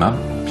did good, Mum.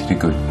 She did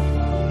good.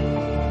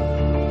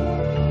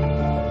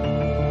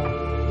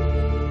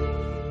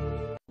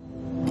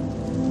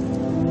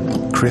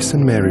 Chris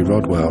and Mary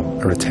Rodwell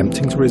are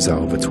attempting to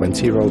resolve a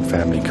 20-year-old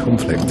family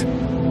conflict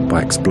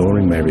by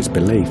exploring Mary's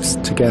beliefs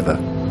together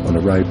on a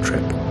road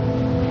trip.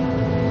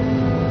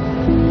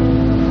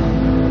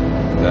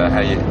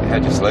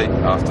 How'd you sleep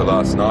after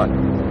last night?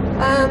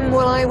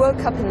 Well, I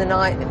woke up in the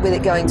night with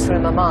it going through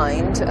my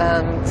mind,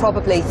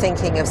 probably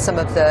thinking of some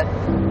of the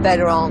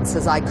better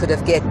answers I could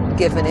have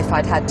given if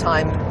I'd had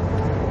time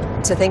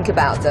to think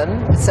about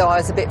them. So I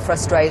was a bit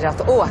frustrated. I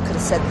thought, oh, I could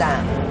have said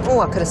that.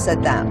 Oh, I could have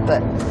said that.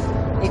 But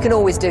you can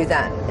always do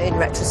that in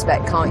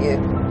retrospect, can't you?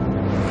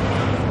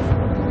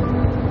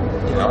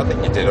 You know, I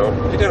think you did all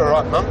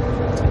right, Mum.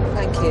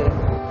 Thank you.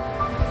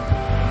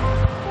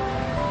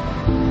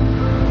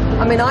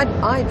 I mean,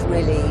 I'd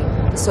really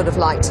sort of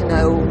like to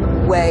know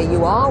where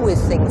you are with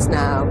things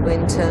now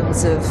in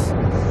terms of,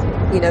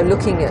 you know,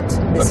 looking at this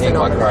phenomenon. Looking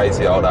at my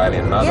crazy old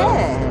alien mother?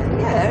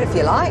 Yeah, if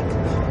you like,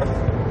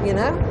 you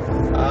know.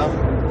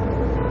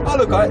 Oh,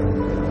 look,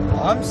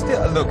 I'm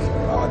still, look,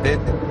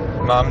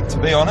 Mum, to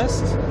be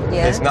honest,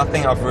 there's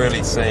nothing I've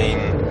really seen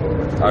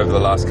over the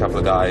last couple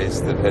of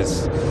days that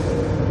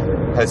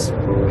has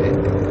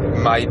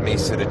made me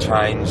sort of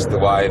change the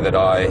way that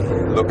I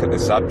look at the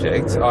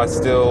subject. I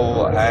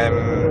still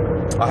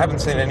I haven't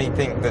seen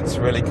anything that's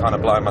really kind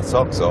of blown my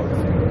socks off.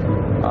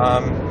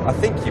 I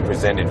think you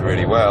presented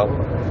really well.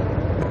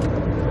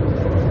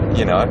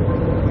 You know,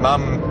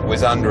 Mum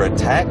was under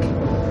attack.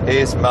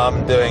 Here's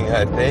Mum doing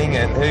her thing,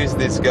 and who's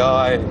this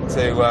guy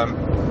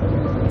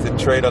to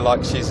treat her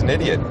like she's an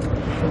idiot?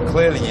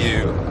 Clearly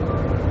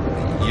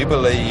you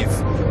believe,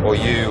 or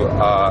you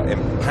are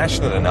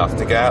passionate enough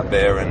to go out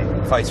there and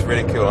face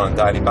ridicule on a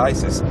daily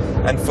basis,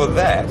 and for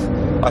that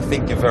I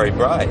think you're very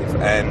brave,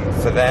 and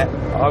for that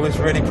I was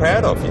really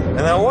proud of you. And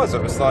it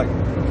was like,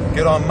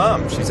 good on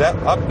Mum, she's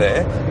up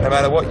there no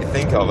matter what you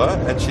think of her,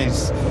 and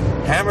she's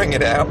hammering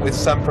it out with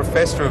some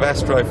professor of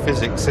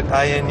astrophysics at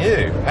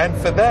ANU, and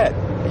for that,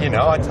 you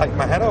know, I take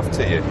my hat off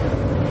to you.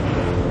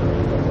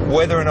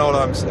 Whether or not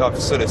I've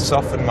sort of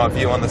softened my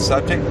view on the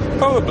subject,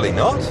 probably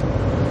not.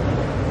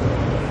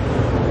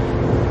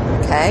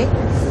 Okay.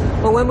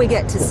 Well, when we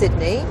get to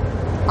Sydney,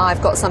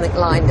 I've got something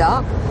lined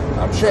up.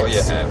 I'm sure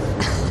you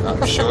have.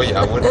 I'm sure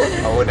I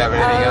wouldn't have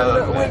anything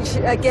other than that. Which,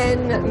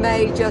 again,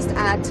 may just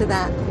add to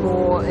that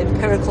more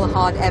empirical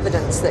hard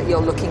evidence that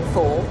you're looking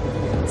for.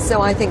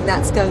 So I think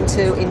that's going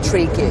to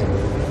intrigue you.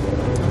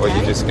 Well,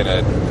 you're just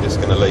gonna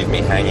leave me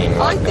hanging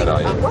like that,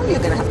 are you? Well, you're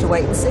going to have to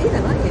wait and see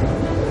then, aren't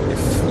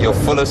you? You're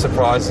full of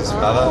surprises,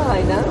 Mother.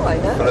 I know.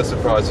 Full of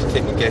surprises. You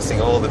keep me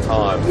guessing all the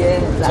time. Yeah,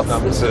 that's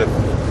I'm sort of,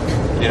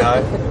 you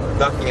know,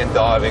 ducking and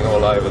diving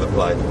all over the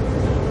place.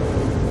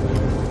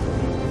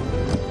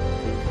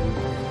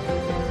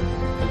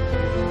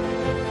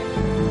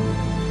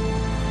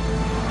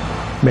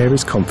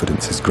 Mary's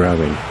confidence is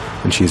growing,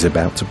 and she is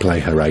about to play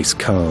her ace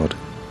card.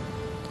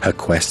 Her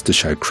quest to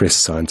show Chris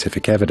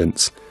scientific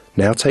evidence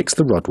now takes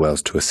the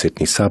Rodwells to a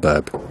Sydney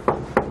suburb.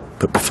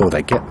 But before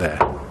they get there,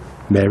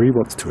 Mary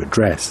wants to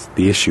address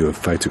the issue of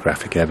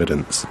photographic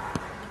evidence.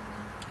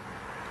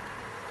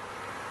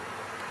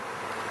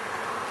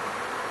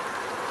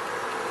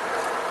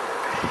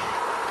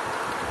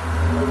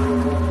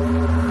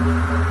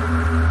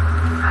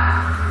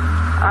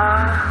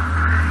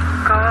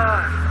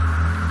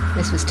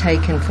 This was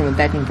taken from a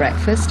bed and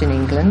breakfast in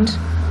England,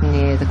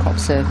 near the crop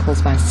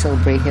circles by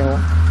Silbury Hill.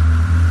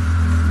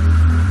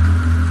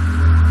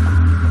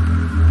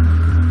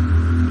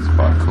 It's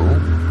quite cool.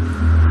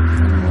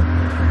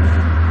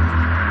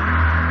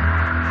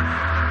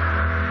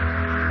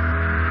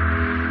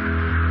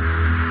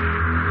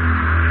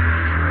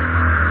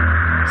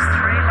 There's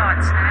 3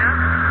 lights now.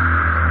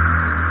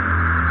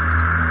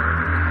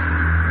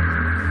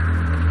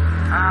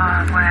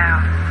 Oh, wow.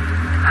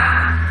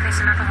 There's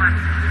another one.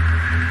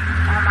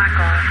 Oh my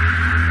God.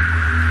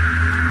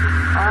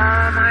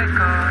 Oh my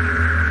God.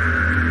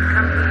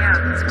 Come here.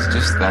 It's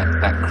just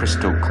that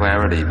crystal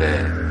clarity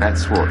there.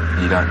 That's what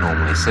you don't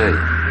normally see.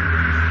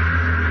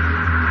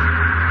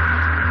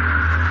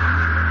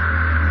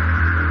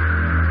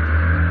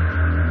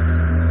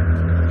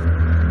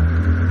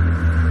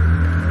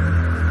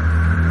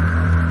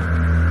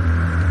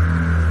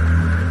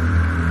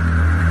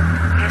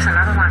 Here's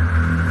another one.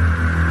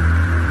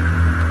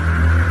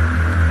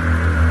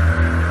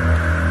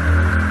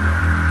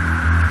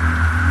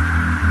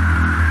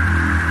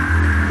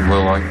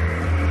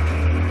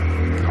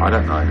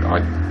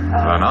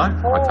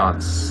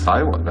 tell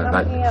you what,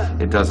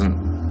 it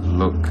doesn't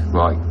look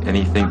like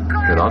anything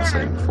that I've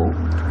seen before.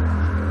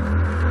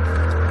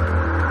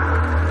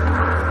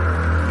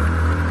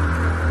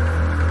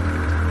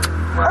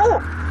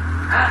 Oh!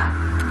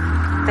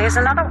 There's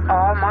another.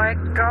 Oh my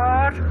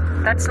God!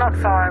 That's not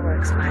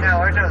fireworks, mate.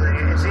 No, I don't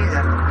think it is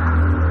either.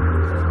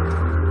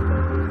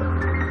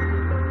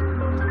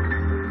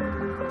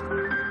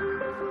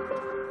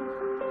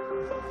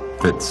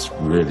 It's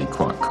really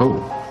quite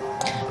cool.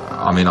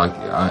 I mean,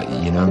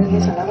 you know,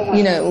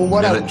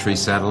 what military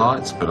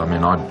satellites, but I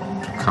mean, I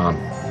can't.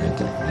 It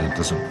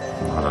doesn't.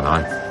 I don't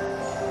know.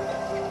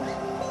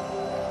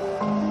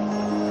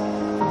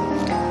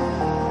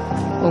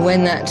 Well,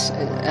 when that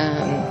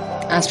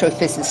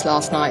astrophysicist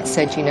last night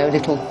said, you know,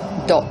 little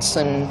dots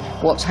and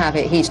what have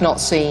it, he's not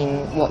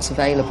seen what's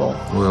available.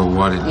 Well,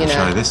 why didn't you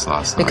show this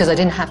last night? Because I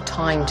didn't have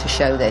time to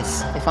show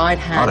this. If I'd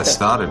had... I'd have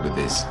started with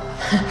this.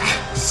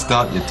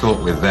 Start your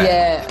talk with that.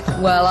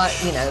 Yeah, well,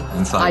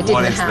 and say, I didn't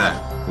what is have...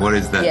 that? What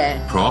is that,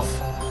 yeah. Prof?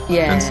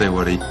 Yeah. And see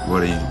what he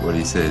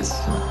says.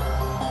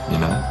 You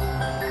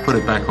know, put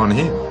it back on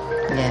him.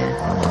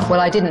 Yeah.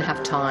 Well, I didn't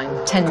have time.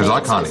 10 minutes. Because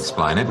I can't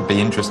explain it. It'd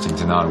be interesting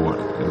to know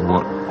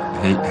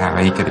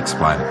how he could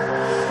explain it.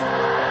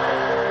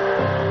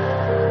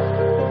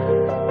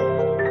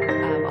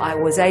 I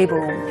was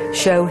able to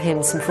show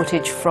him some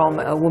footage from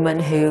a woman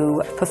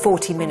who, for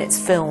 40 minutes,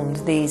 filmed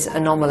these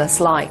anomalous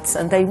lights,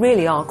 and they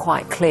really are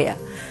quite clear.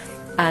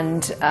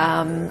 And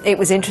it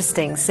was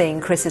interesting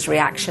seeing Chris's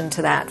reaction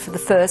to that. For the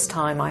first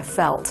time, I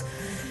felt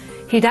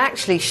he'd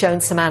actually shown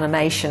some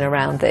animation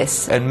around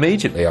this.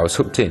 Immediately, I was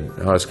hooked in.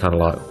 I was kind of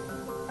like,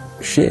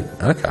 shit,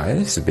 okay,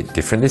 this is a bit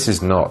different. This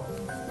is not,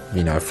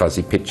 you know, a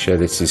fuzzy picture.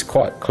 This is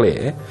quite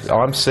clear.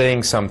 I'm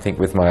seeing something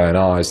with my own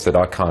eyes that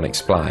I can't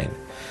explain.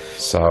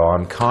 So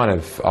I'm kind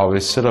of, I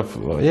was sort of,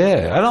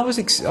 yeah, and I was,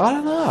 I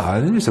don't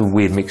know, there was a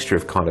weird mixture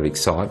of kind of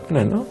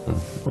excitement and,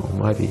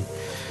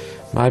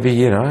 maybe,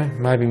 you know,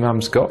 maybe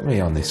Mum's got me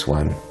on this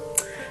one.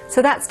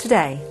 So that's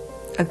today,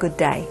 a good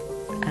day.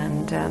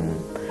 And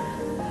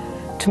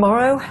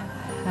tomorrow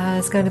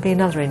is going to be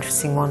another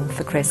interesting one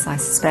for Chris, I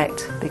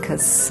suspect,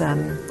 because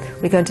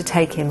we're going to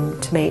take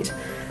him to meet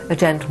a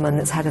gentleman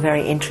that's had a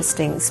very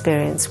interesting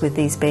experience with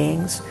these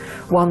beings,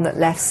 one that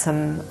left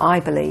some, I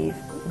believe,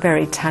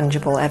 very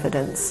tangible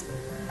evidence.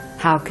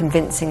 How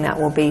convincing that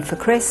will be for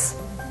Chris,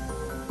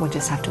 we'll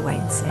just have to wait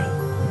and see.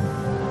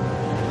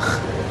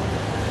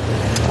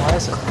 Why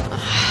is it?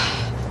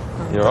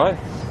 You all right?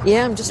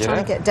 Yeah, I'm just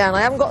trying to get down.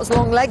 I haven't got as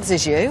long legs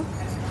as you.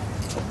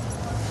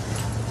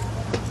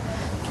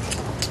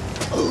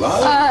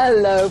 Hello.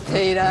 Hello,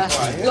 Peter.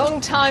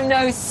 Long time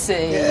no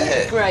see.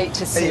 Yeah. Great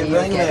to see you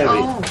been, again. Mary?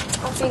 Oh,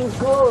 I've been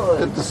good.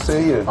 Good to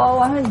see you.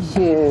 Oh, and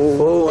you.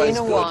 Always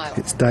been a good. while.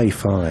 It's day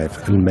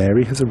 5 and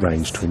Mary has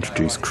arranged to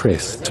introduce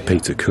Chris to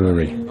Peter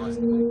Curry.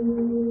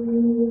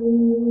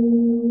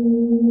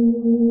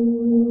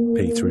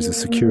 Peter is a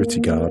security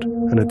guard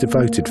and a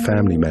devoted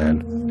family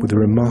man with a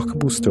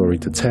remarkable story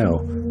to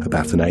tell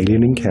about an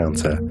alien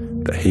encounter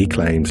that he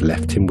claims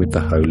left him with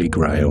the Holy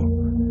Grail,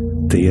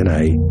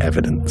 DNA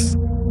evidence.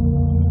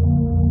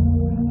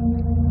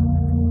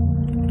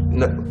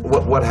 No,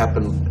 what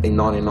happened in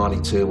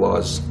 1992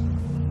 was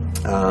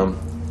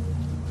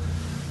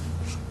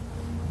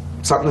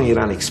something you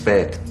don't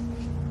expect.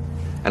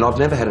 And I've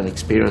never had an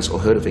experience or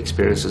heard of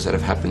experiences that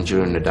have happened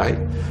during the day.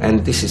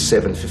 And this is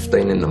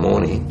 7:15 in the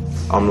morning.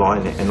 I'm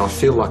lying there and I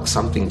feel like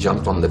something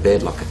jumped on the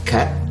bed like a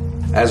cat.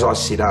 As I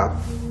sit up,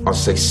 I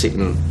see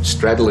sitting,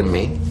 straddling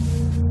me,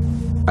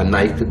 a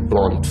naked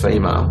blonde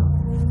female,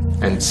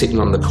 and sitting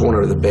on the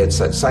corner of the bed.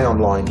 So say I'm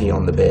lying here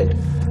on the bed,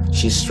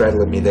 she's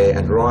straddling me there,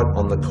 and right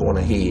on the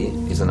corner here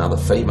is another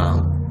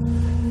female.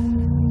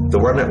 The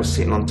one that was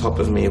sitting on top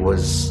of me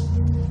was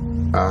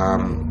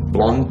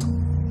blonde,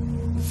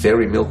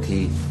 very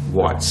milky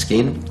white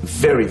skin,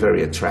 very,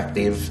 very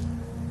attractive,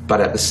 but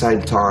at the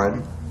same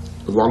time,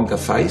 longer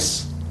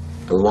face,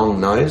 a long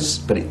nose,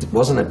 but it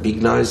wasn't a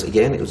big nose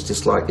again, it was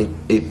just like,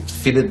 it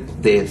fitted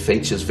their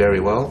features very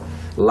well,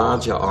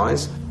 larger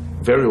eyes,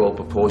 very well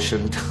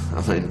proportioned,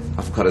 I mean,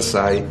 I've got to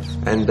say,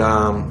 and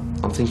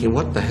I'm thinking,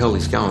 what the hell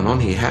is going on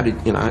here? How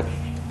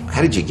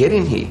did you get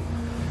in here?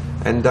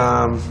 And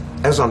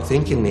as I'm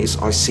thinking this,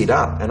 I sit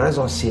up, and as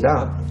I sit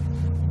up,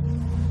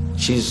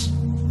 she's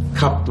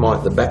cupped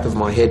the back of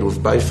my head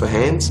with both her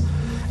hands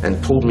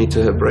and pulled me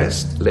to her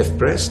breast, left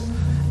breast,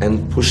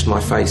 and pushed my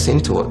face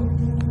into it.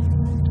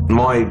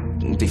 My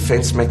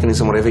defense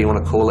mechanism, whatever you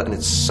want to call it, and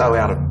it's so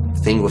out of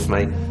thing with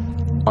me,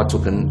 I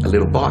took a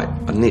little bite,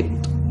 I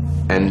nipped,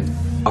 and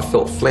I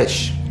felt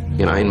flesh,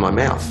 you know, in my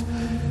mouth.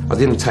 I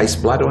didn't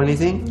taste blood or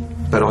anything,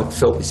 but I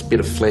felt this bit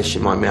of flesh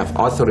in my mouth.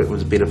 I thought it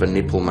was a bit of a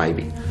nipple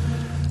maybe.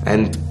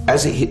 And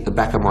as it hit the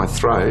back of my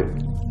throat,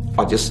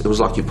 it was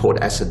like you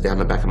poured acid down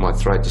the back of my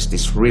throat, just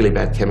this really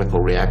bad chemical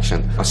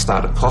reaction. I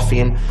started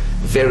coughing,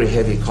 very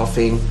heavy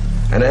coughing,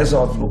 and as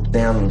I've looked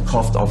down and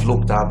coughed, I've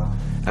looked up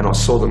and I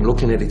saw them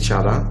looking at each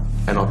other,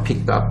 and I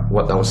picked up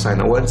what they were saying.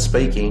 They weren't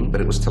speaking,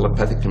 but it was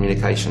telepathic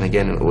communication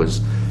again, and it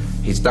was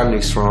he's done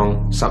this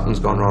wrong, something's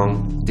gone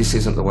wrong, this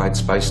isn't the way it's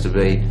supposed to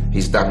be,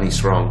 he's done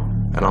this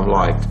wrong. And I'm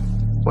like,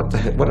 what the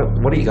heck, what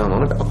are you going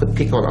on about? I could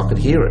pick on it, I could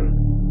hear it.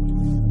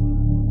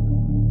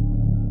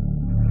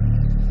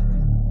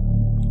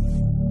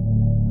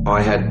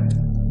 I had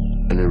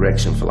an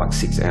erection for like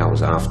 6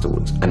 hours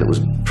afterwards, and it was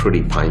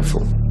pretty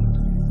painful.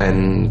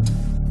 And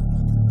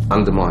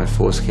under my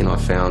foreskin I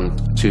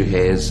found 2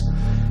 hairs.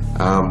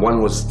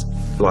 One was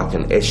like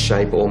an S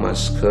shape,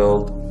 almost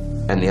curled,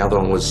 and the other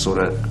one was sort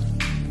of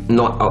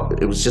not,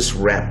 it was just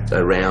wrapped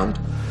around,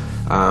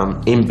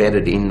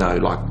 embedded in though,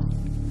 like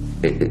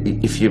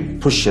if you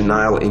push your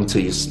nail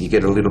into you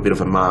get a little bit of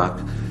a mark.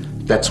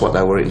 That's what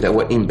they were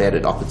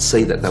embedded. I could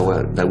see that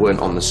they weren't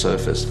on the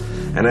surface.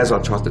 And as I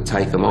tried to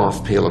take them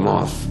off, peel them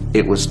off,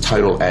 it was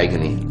total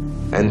agony.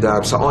 And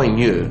so I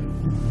knew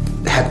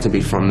it had to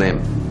be from them.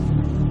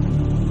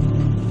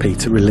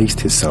 Peter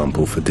released his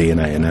sample for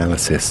DNA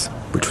analysis,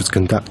 which was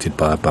conducted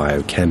by a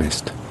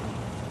biochemist.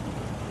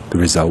 The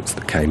results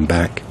that came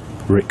back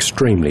were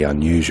extremely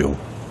unusual.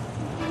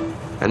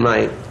 And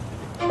mate,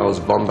 I was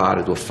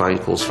bombarded with phone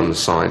calls from the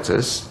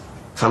scientists.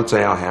 Come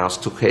to our house,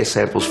 took hair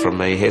samples from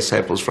me, hair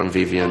samples from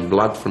Vivian,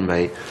 blood from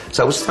me.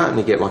 So I was starting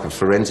to get like a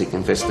forensic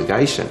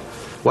investigation.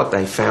 What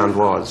they found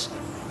was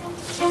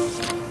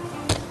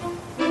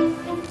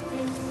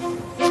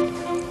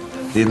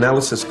the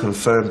analysis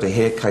confirmed the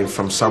hair came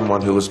from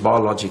someone who was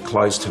biologically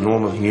close to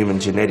normal human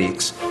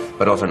genetics,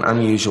 but of an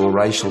unusual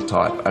racial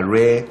type, a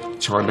rare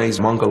Chinese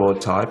Mongoloid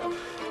type,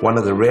 one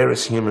of the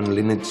rarest human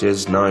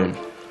lineages known,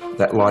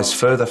 that lies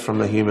further from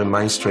the human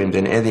mainstream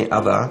than any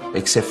other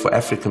except for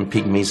African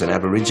pygmies and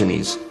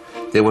aborigines.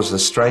 There was the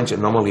strange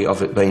anomaly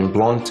of it being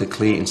blonde to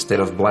clear instead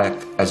of black,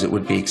 as it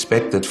would be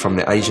expected from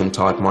the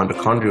Asian-type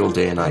mitochondrial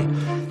DNA.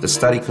 The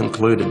study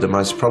concluded the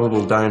most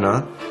probable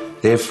donor,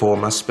 therefore,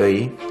 must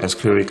be, as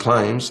Curie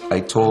claims,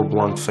 a tall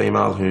blonde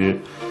female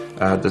who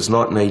does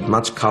not need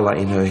much colour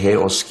in her hair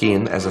or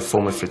skin as a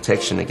form of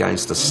protection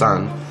against the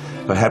sun,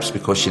 perhaps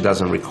because she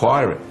doesn't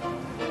require it.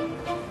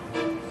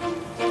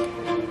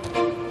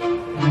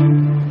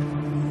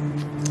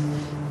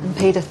 And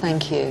Peter,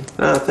 thank you.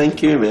 No,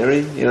 thank you,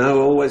 Mary. You know,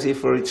 we're always here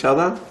for each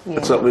other. Yeah.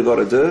 That's what we've got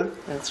to do.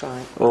 That's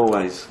right.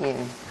 Always.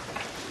 Yeah.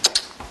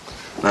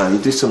 No, you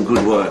do some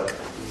good work.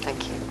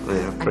 Thank you.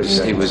 Yeah, I appreciate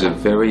it. He was a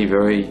very,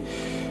 very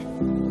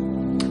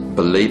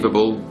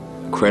believable,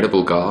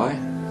 credible guy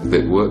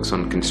that works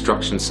on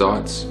construction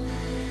sites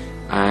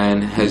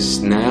and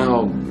has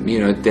now, you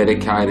know,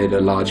 dedicated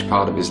a large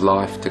part of his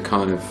life to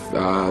kind of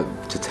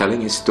to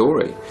telling his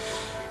story.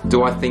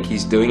 Do I think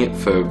he's doing it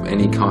for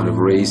any kind of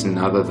reason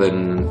other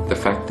than the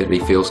fact that he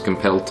feels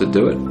compelled to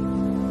do it?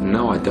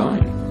 No, I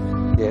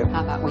don't. Yeah.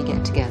 How about we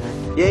get together?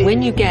 Yeah.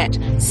 When you get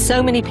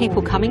so many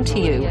people coming to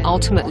you,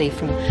 ultimately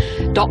from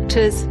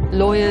doctors,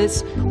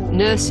 lawyers,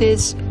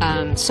 nurses,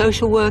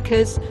 social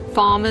workers,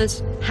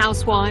 farmers,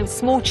 housewives,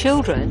 small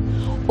children,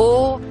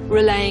 all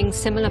relaying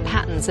similar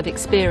patterns of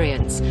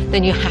experience,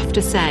 then you have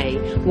to say,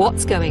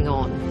 what's going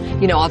on?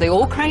 You know, are they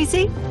all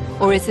crazy?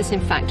 Or is this in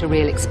fact a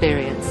real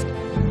experience?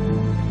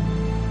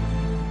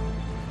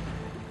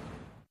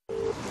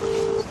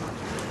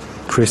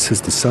 Chris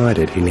has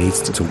decided he needs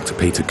to talk to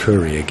Peter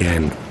Curie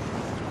again.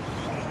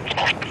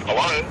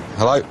 Hello?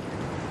 Hello?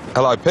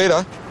 Hello,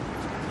 Peter?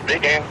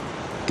 Speaking.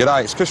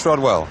 G'day, it's Mary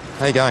Rodwell.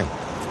 How you going?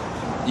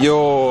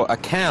 Your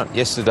account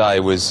yesterday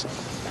was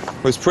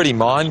pretty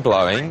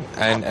mind-blowing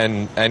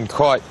and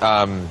quite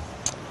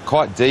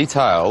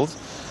detailed.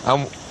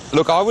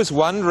 Look, I was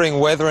wondering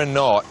whether or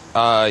not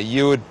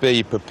you would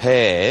be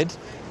prepared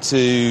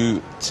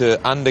to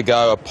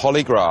undergo a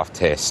polygraph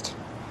test.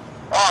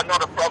 Oh,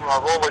 not a problem.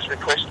 I've always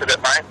requested it,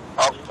 mate.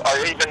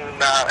 I even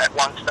at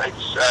one stage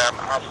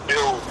asked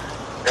Bill,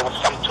 there was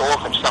some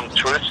talk of some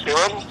truth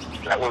serum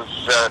that was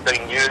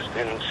being used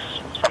in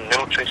some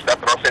military stuff,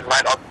 and I said,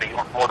 mate, I'd be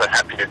more than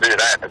happy to do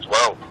that as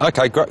well.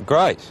 Okay,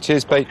 great.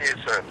 Cheers, Pete. Cheers,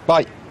 sir.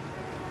 Bye.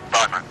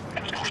 Bye,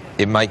 mate.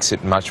 It makes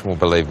it much more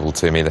believable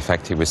to me, the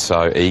fact he was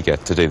so eager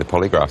to do the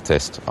polygraph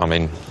test. I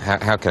mean,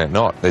 how can it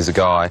not? There's a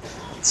guy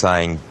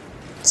saying,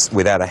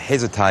 without a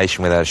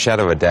hesitation, without a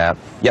shadow of a doubt,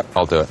 yep,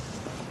 I'll do it.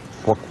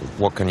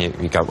 What can you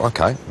go,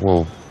 okay,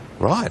 well,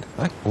 right.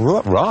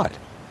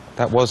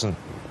 That wasn't,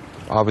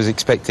 I was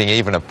expecting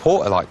even a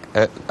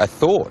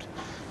thought.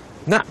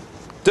 Nah,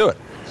 do it.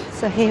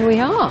 So here we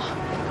are.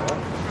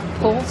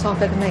 Paul, so I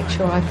better make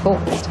sure I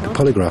pause this time. The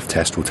polygraph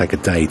test will take a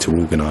day to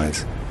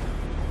organise.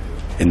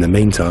 In the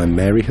meantime,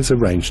 Mary has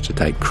arranged to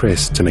take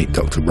Chris to meet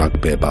Dr.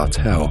 Rugbir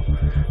Bartel,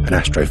 an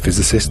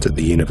astrophysicist at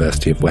the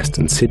University of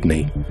Western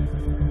Sydney,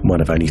 one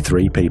of only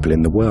 3 people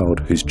in the world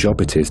whose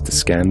job it is to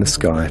scan the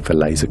sky for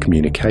laser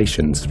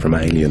communications from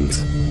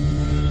aliens.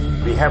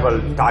 We have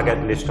a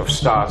target list of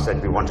stars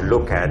that we want to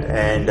look at,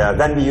 and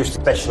then we use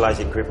specialized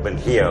equipment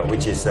here,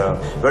 which is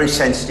very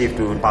sensitive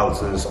to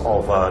pulses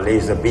of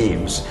laser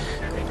beams.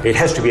 It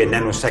has to be a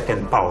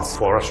nanosecond pulse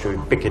for us to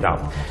pick it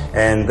up.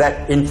 And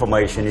that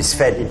information is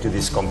fed into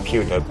this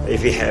computer.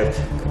 If we have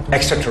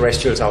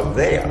extraterrestrials out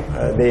there,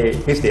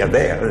 if they are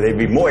there, they'll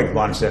be more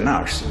advanced than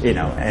us, you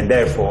know, and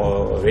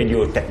therefore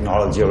radio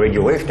technology or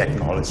radio wave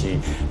technology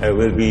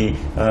will be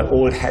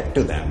old hat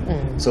to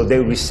them. So they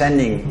will be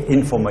sending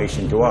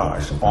information to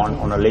us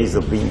on a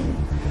laser beam.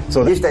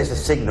 So if there's a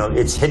signal,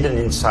 it's hidden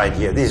inside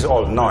here. This is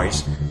all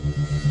noise.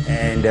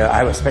 And I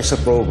have a special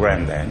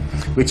program then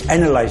which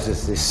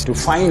analyzes this to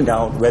find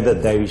out whether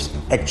there is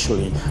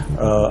actually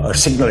a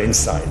signal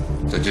inside.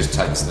 So it just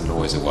takes the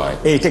noise away?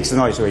 It takes the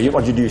noise away.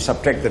 What you do is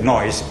subtract the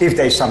noise. If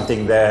there's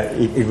something there,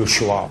 it will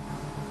show up.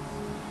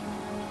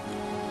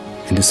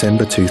 In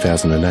December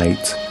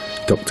 2008,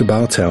 Dr.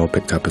 Bartel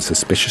picked up a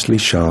suspiciously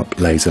sharp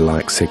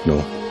laser-like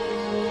signal.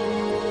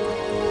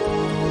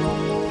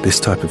 This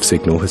type of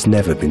signal has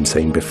never been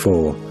seen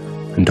before,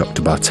 and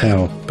Dr.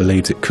 Bartel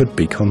believes it could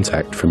be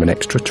contact from an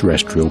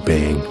extraterrestrial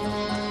being.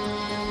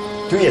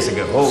 2 years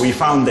ago, we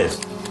found this.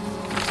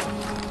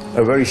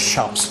 A very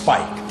sharp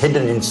spike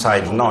hidden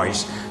inside the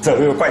noise. So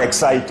we were quite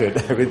excited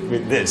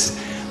with this.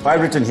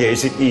 I've written here,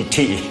 is it ET,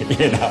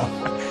 you know?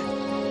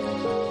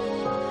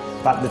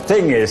 But the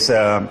thing is,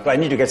 I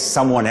need to get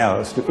someone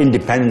else to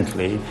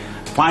independently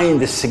find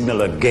the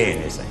signal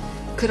again, you see.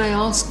 Could I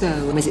ask,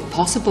 though, is it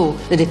possible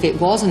that if it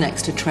was an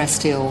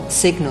extraterrestrial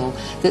signal,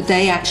 that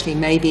they actually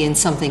may be in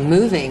something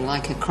moving,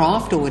 like a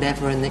craft or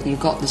whatever, and that you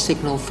got the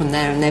signal from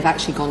there and they've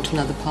actually gone to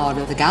another part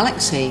of the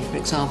galaxy, for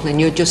example,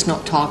 and you're just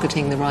not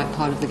targeting the right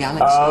part of the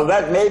galaxy?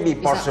 That may be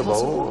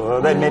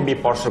possible. That may be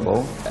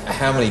possible.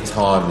 How many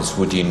times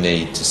would you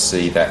need to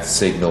see that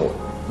signal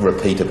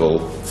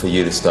repeatable for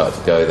you to start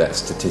to go that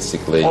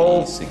statistically?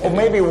 Or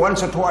maybe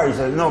once or twice.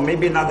 No,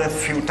 maybe another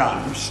few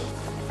times.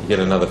 You get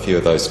another few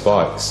of those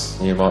spikes,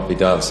 you might be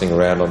dancing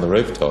around on the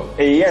rooftop.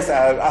 Yes,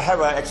 I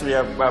have actually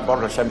a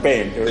bottle of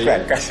champagne to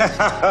crack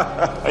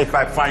if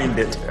I find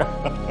it.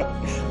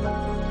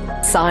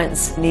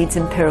 Science needs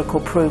empirical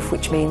proof,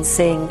 which means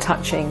seeing,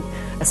 touching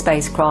a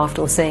spacecraft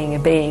or seeing a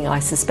being, I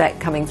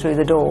suspect, coming through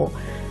the door.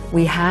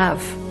 We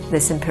have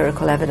this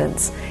empirical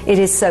evidence. It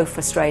is so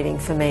frustrating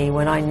for me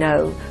when I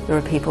know there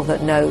are people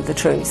that know the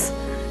truth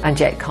and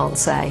yet can't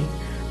say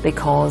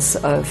because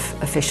of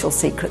Official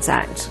Secrets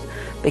Act,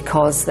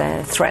 because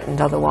they're threatened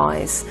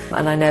otherwise.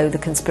 And I know the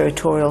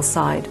conspiratorial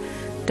side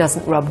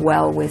doesn't rub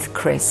well with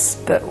Chris,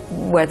 but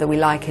whether we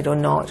like it or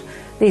not,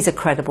 these are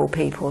credible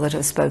people that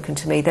have spoken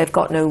to me. They've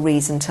got no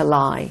reason to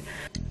lie.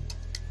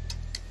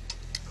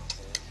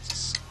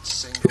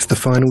 It's the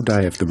final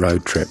day of the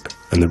road trip,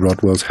 and the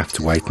Rodwells have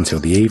to wait until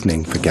the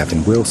evening for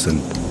Gavin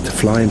Wilson to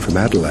fly in from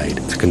Adelaide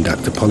to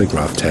conduct a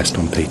polygraph test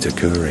on Peter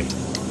Curry.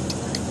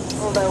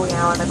 Although we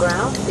are on the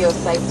ground, for your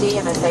safety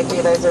and the safety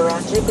of those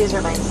around you, please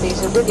remain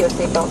seated with your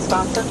seatbelts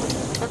fastened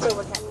until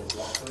we're...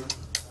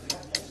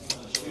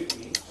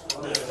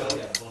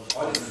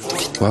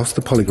 Whilst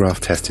the polygraph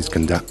test is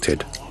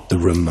conducted, the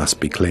room must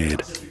be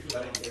cleared.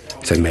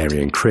 So Mary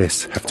and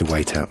Chris have to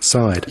wait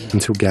outside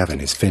until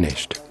Gavin is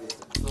finished.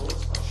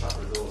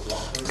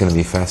 It's going to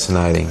be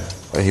fascinating.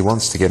 He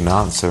wants to get an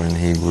answer and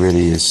he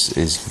really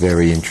is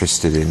very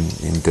interested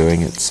in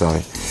doing it,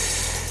 so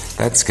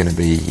that's going to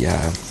be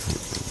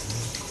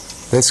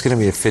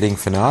a fitting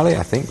finale,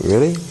 I think,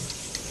 really.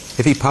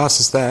 If he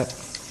passes that,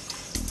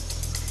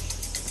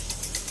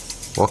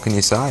 what can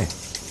you say?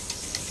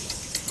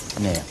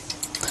 Yeah.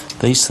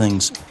 These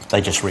things, they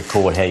just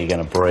record how you're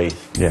going to breathe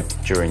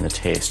during the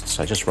test.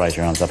 So just raise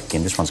your arms up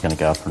again. This one's going to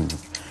go up and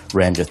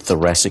around your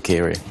thoracic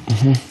area.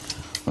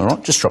 All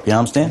right, just drop your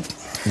arms down.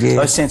 Yeah.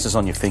 Those sensors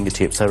on your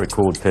fingertips, they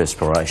record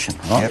perspiration.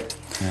 Right?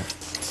 Yep.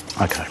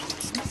 Okay.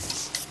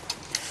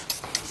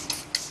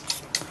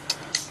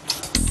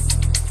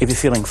 If you're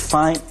feeling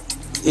faint,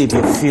 if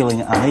you're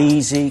feeling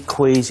uneasy,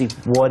 queasy,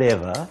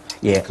 whatever,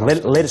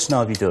 let us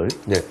know if you do.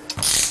 Yeah.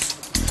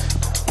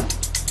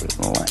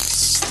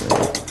 Relax there.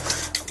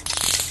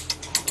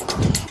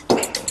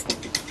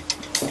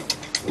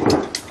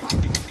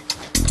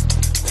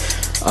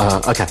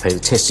 Okay, Peter, the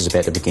test is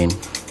about to begin.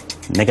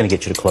 I'm now going to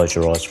get you to close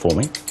your eyes for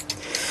me.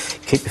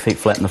 Keep your feet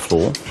flat on the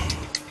floor.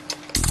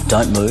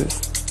 Don't move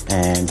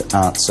and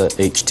answer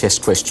each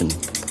test question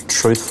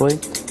truthfully.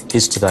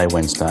 Is today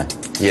Wednesday?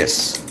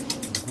 Yes.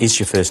 Is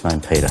your first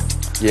name Peter?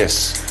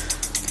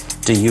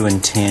 Yes. Do you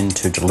intend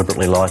to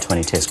deliberately lie to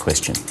any test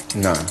question?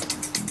 No.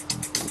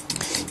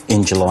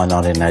 In July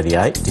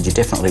 1988, did you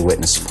definitely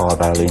witness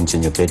 5 aliens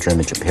in your bedroom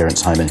at your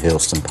parents' home in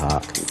Hurlston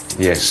Park?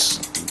 Yes.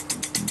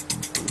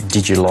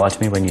 Did you lie to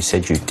me when you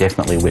said you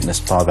definitely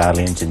witnessed 5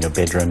 aliens in your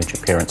bedroom at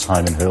your parents'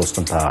 home in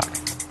Hurlston Park?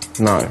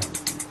 No.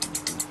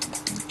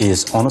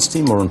 Is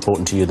honesty more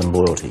important to you than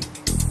loyalty?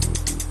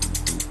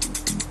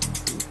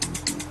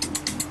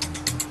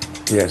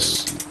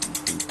 Yes.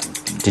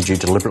 Did you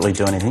deliberately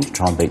do anything to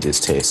try and beat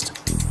this test?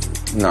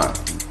 No.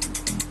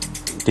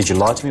 Did you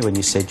lie to me when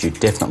you said you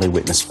definitely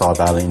witnessed 5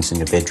 aliens in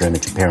your bedroom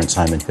at your parents'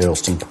 home in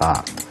Hurlston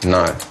Park?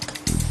 No.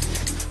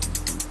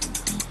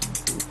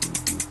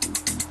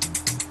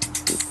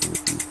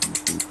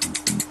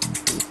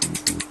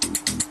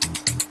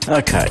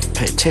 Okay,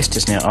 test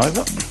is now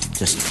over.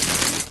 Just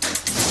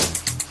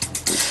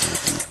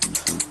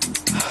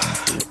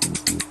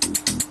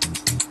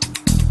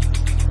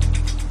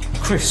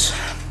Chris,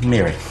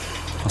 Mary,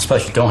 I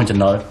suppose you're dying to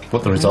know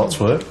what the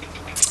results were.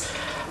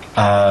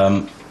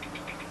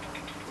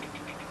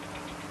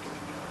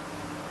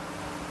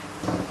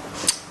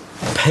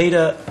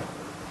 Peter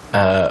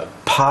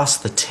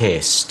passed the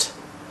test.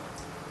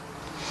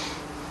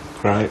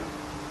 Great.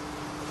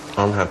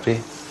 I'm happy.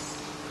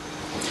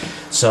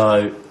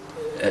 So,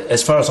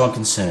 as far as I'm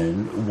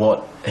concerned,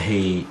 what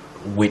he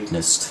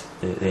witnessed,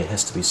 there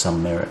has to be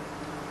some merit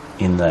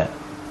in that.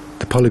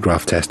 The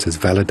polygraph test has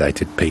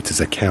validated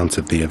Peter's account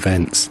of the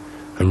events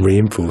and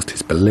reinforced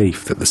his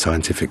belief that the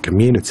scientific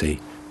community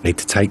need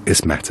to take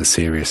this matter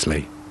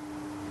seriously.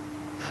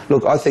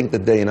 Look, I think the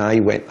DNA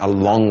went a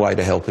long way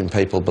to helping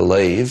people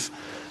believe.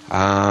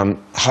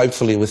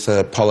 Hopefully with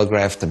a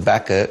polygraph to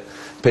back it,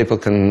 people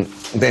can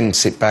then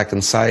sit back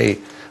and say,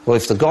 well,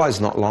 if the guy's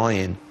not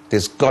lying,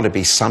 there's got to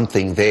be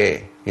something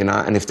there, you know,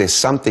 and if there's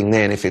something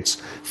there, and if it's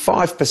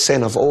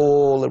 5% of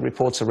all the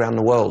reports around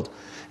the world,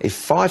 if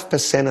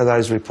 5% of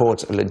those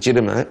reports are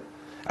legitimate,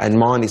 and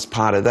mine is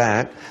part of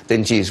that,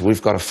 then, geez,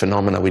 we've got a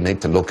phenomena we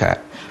need to look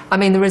at. I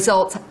mean, the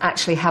results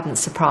actually haven't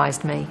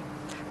surprised me,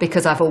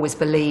 because I've always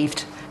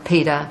believed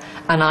Peter,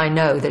 and I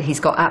know that he's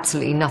got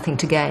absolutely nothing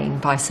to gain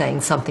by saying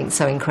something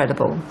so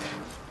incredible.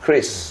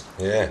 Chris.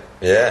 Yeah.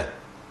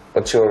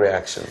 What's your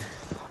reaction?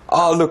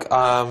 Oh, look,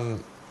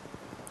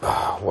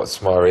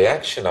 what's my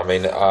reaction? I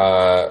mean,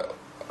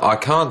 I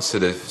can't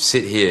sort of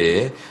sit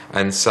here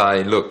and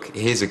say, look,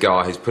 here's a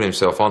guy who's put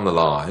himself on the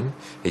line.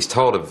 He's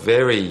told a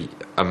very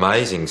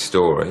amazing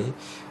story,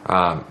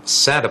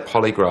 sat a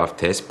polygraph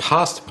test,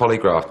 passed a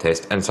polygraph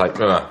test, and say,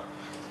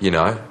 you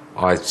know,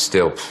 I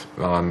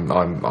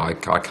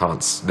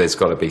can't. There's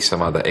got to be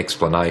some other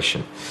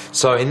explanation.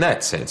 So in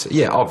that sense,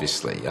 yeah,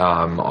 obviously,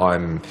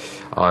 I'm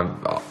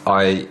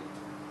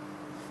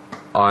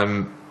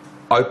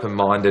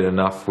open-minded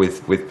enough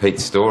with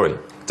Pete's story.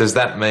 Does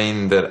that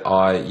mean that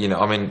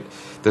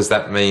does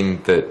that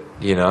mean that,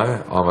 you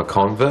know, I'm a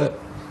convert?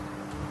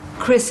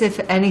 Chris, if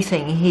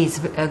anything,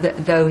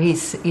 though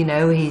he's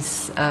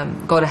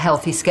got a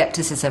healthy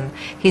scepticism,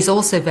 he's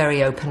also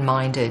very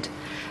open-minded.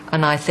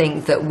 And I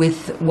think that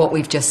with what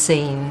we've just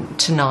seen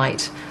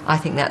tonight, I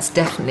think that's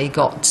definitely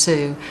got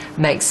to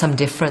make some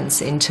difference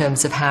in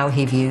terms of how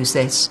he views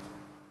this.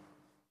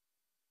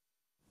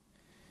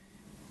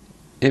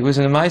 It was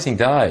an amazing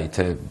day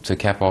to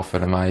cap off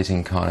an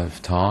amazing kind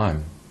of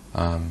time.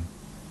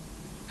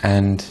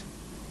 And,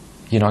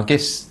 you know, I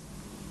guess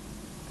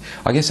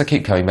I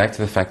keep coming back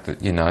to the fact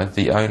that, you know,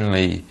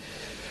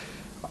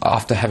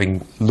 after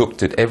having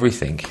looked at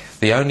everything,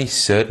 the only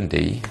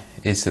certainty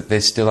is that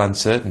there's still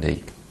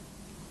uncertainty.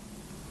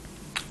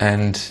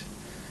 And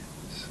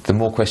the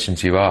more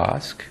questions you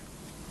ask,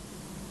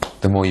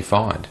 the more you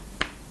find.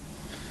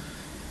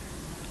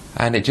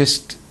 And it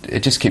just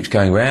keeps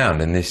going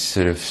round in this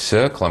sort of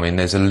circle. I mean,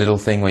 there's a little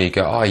thing where you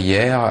go, oh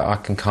yeah, I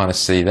can kind of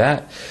see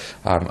that,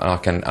 I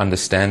can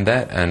understand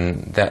that,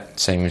 and that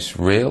seems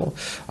real.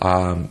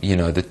 You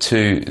know,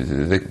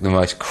 the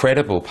most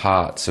credible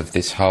parts of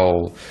this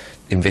whole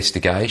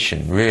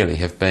investigation really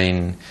have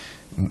been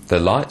the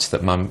lights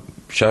that Mum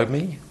showed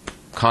me.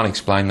 Can't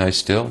explain those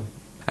still.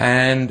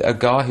 And a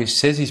guy who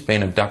says he's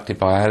been abducted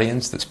by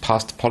aliens that's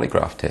passed a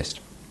polygraph test.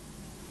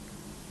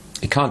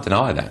 You can't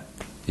deny that.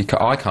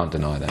 I can't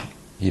deny that,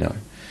 you know,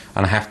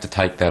 and I have to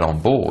take that on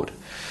board.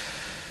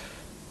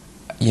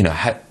 You know,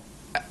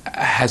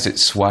 has it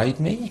swayed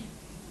me?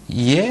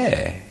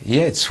 Yeah,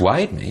 it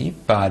swayed me,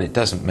 but it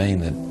doesn't mean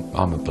that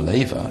I'm a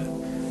believer.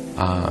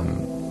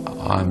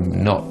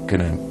 I'm not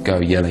going to go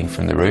yelling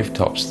from the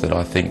rooftops that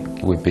I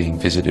think we're being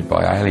visited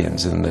by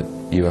aliens and that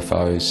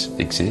UFOs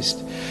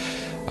exist.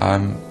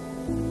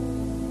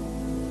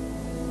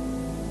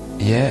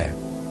 Yeah,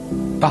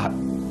 but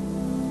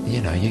you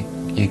know,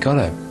 you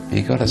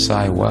gotta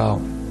say, well,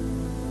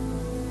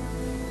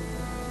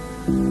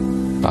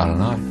 I don't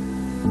know.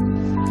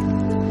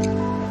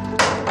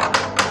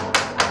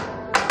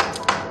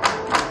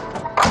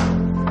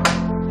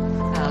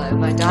 Hello,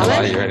 my darling.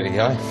 Are you ready to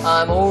go?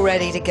 I'm all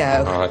ready to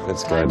go. All right,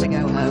 let's go. Time to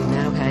go home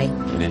now, hey?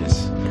 It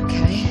is.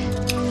 Okay.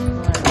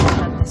 Right, I'll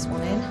hand this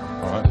one in.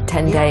 All right.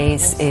 10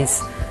 days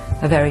is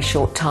a very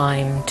short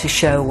time to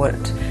show what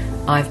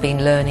I've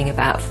been learning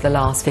about for the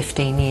last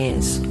 15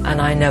 years,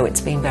 and I know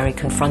it's been very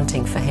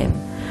confronting for him.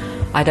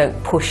 I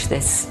don't push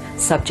this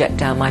subject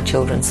down my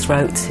children's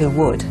throats, who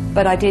would?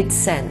 But I did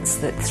sense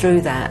that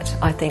through that,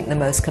 I think the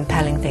most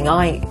compelling thing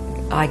I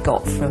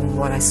got from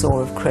what I saw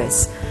of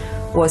Chris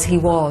was he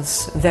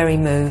was very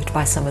moved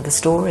by some of the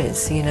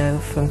stories, you know,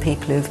 from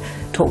people who've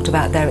talked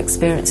about their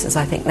experiences.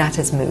 I think that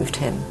has moved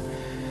him.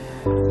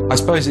 I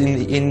suppose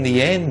in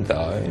the end,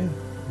 though,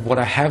 what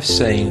I have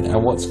seen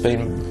and what's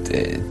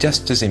been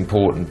just as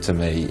important to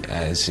me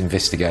as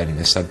investigating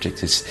the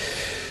subject is,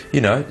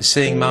 you know,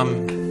 seeing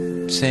Mum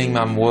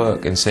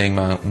work and seeing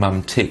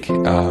Mum tick,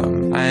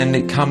 and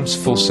it comes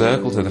full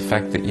circle to the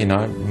fact that, you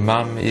know,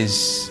 Mum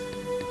is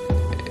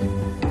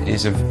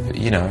a,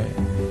 you know,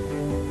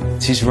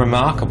 she's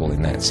remarkable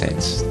in that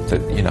sense,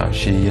 that, you know,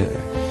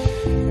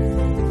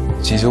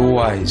 she's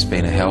always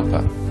been a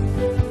helper,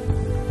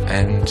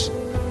 and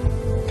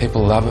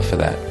people love her for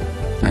that,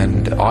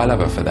 and I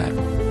love her for that,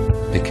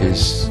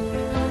 because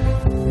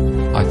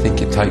I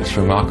think it takes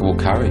remarkable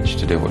courage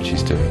to do what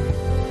she's doing.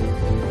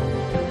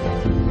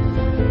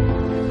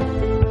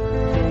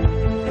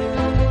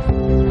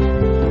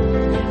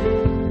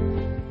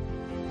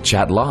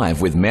 Chat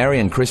live with Mary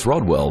and Chris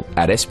Rodwell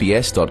at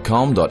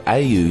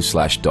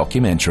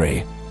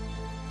sbs.com.au/documentary.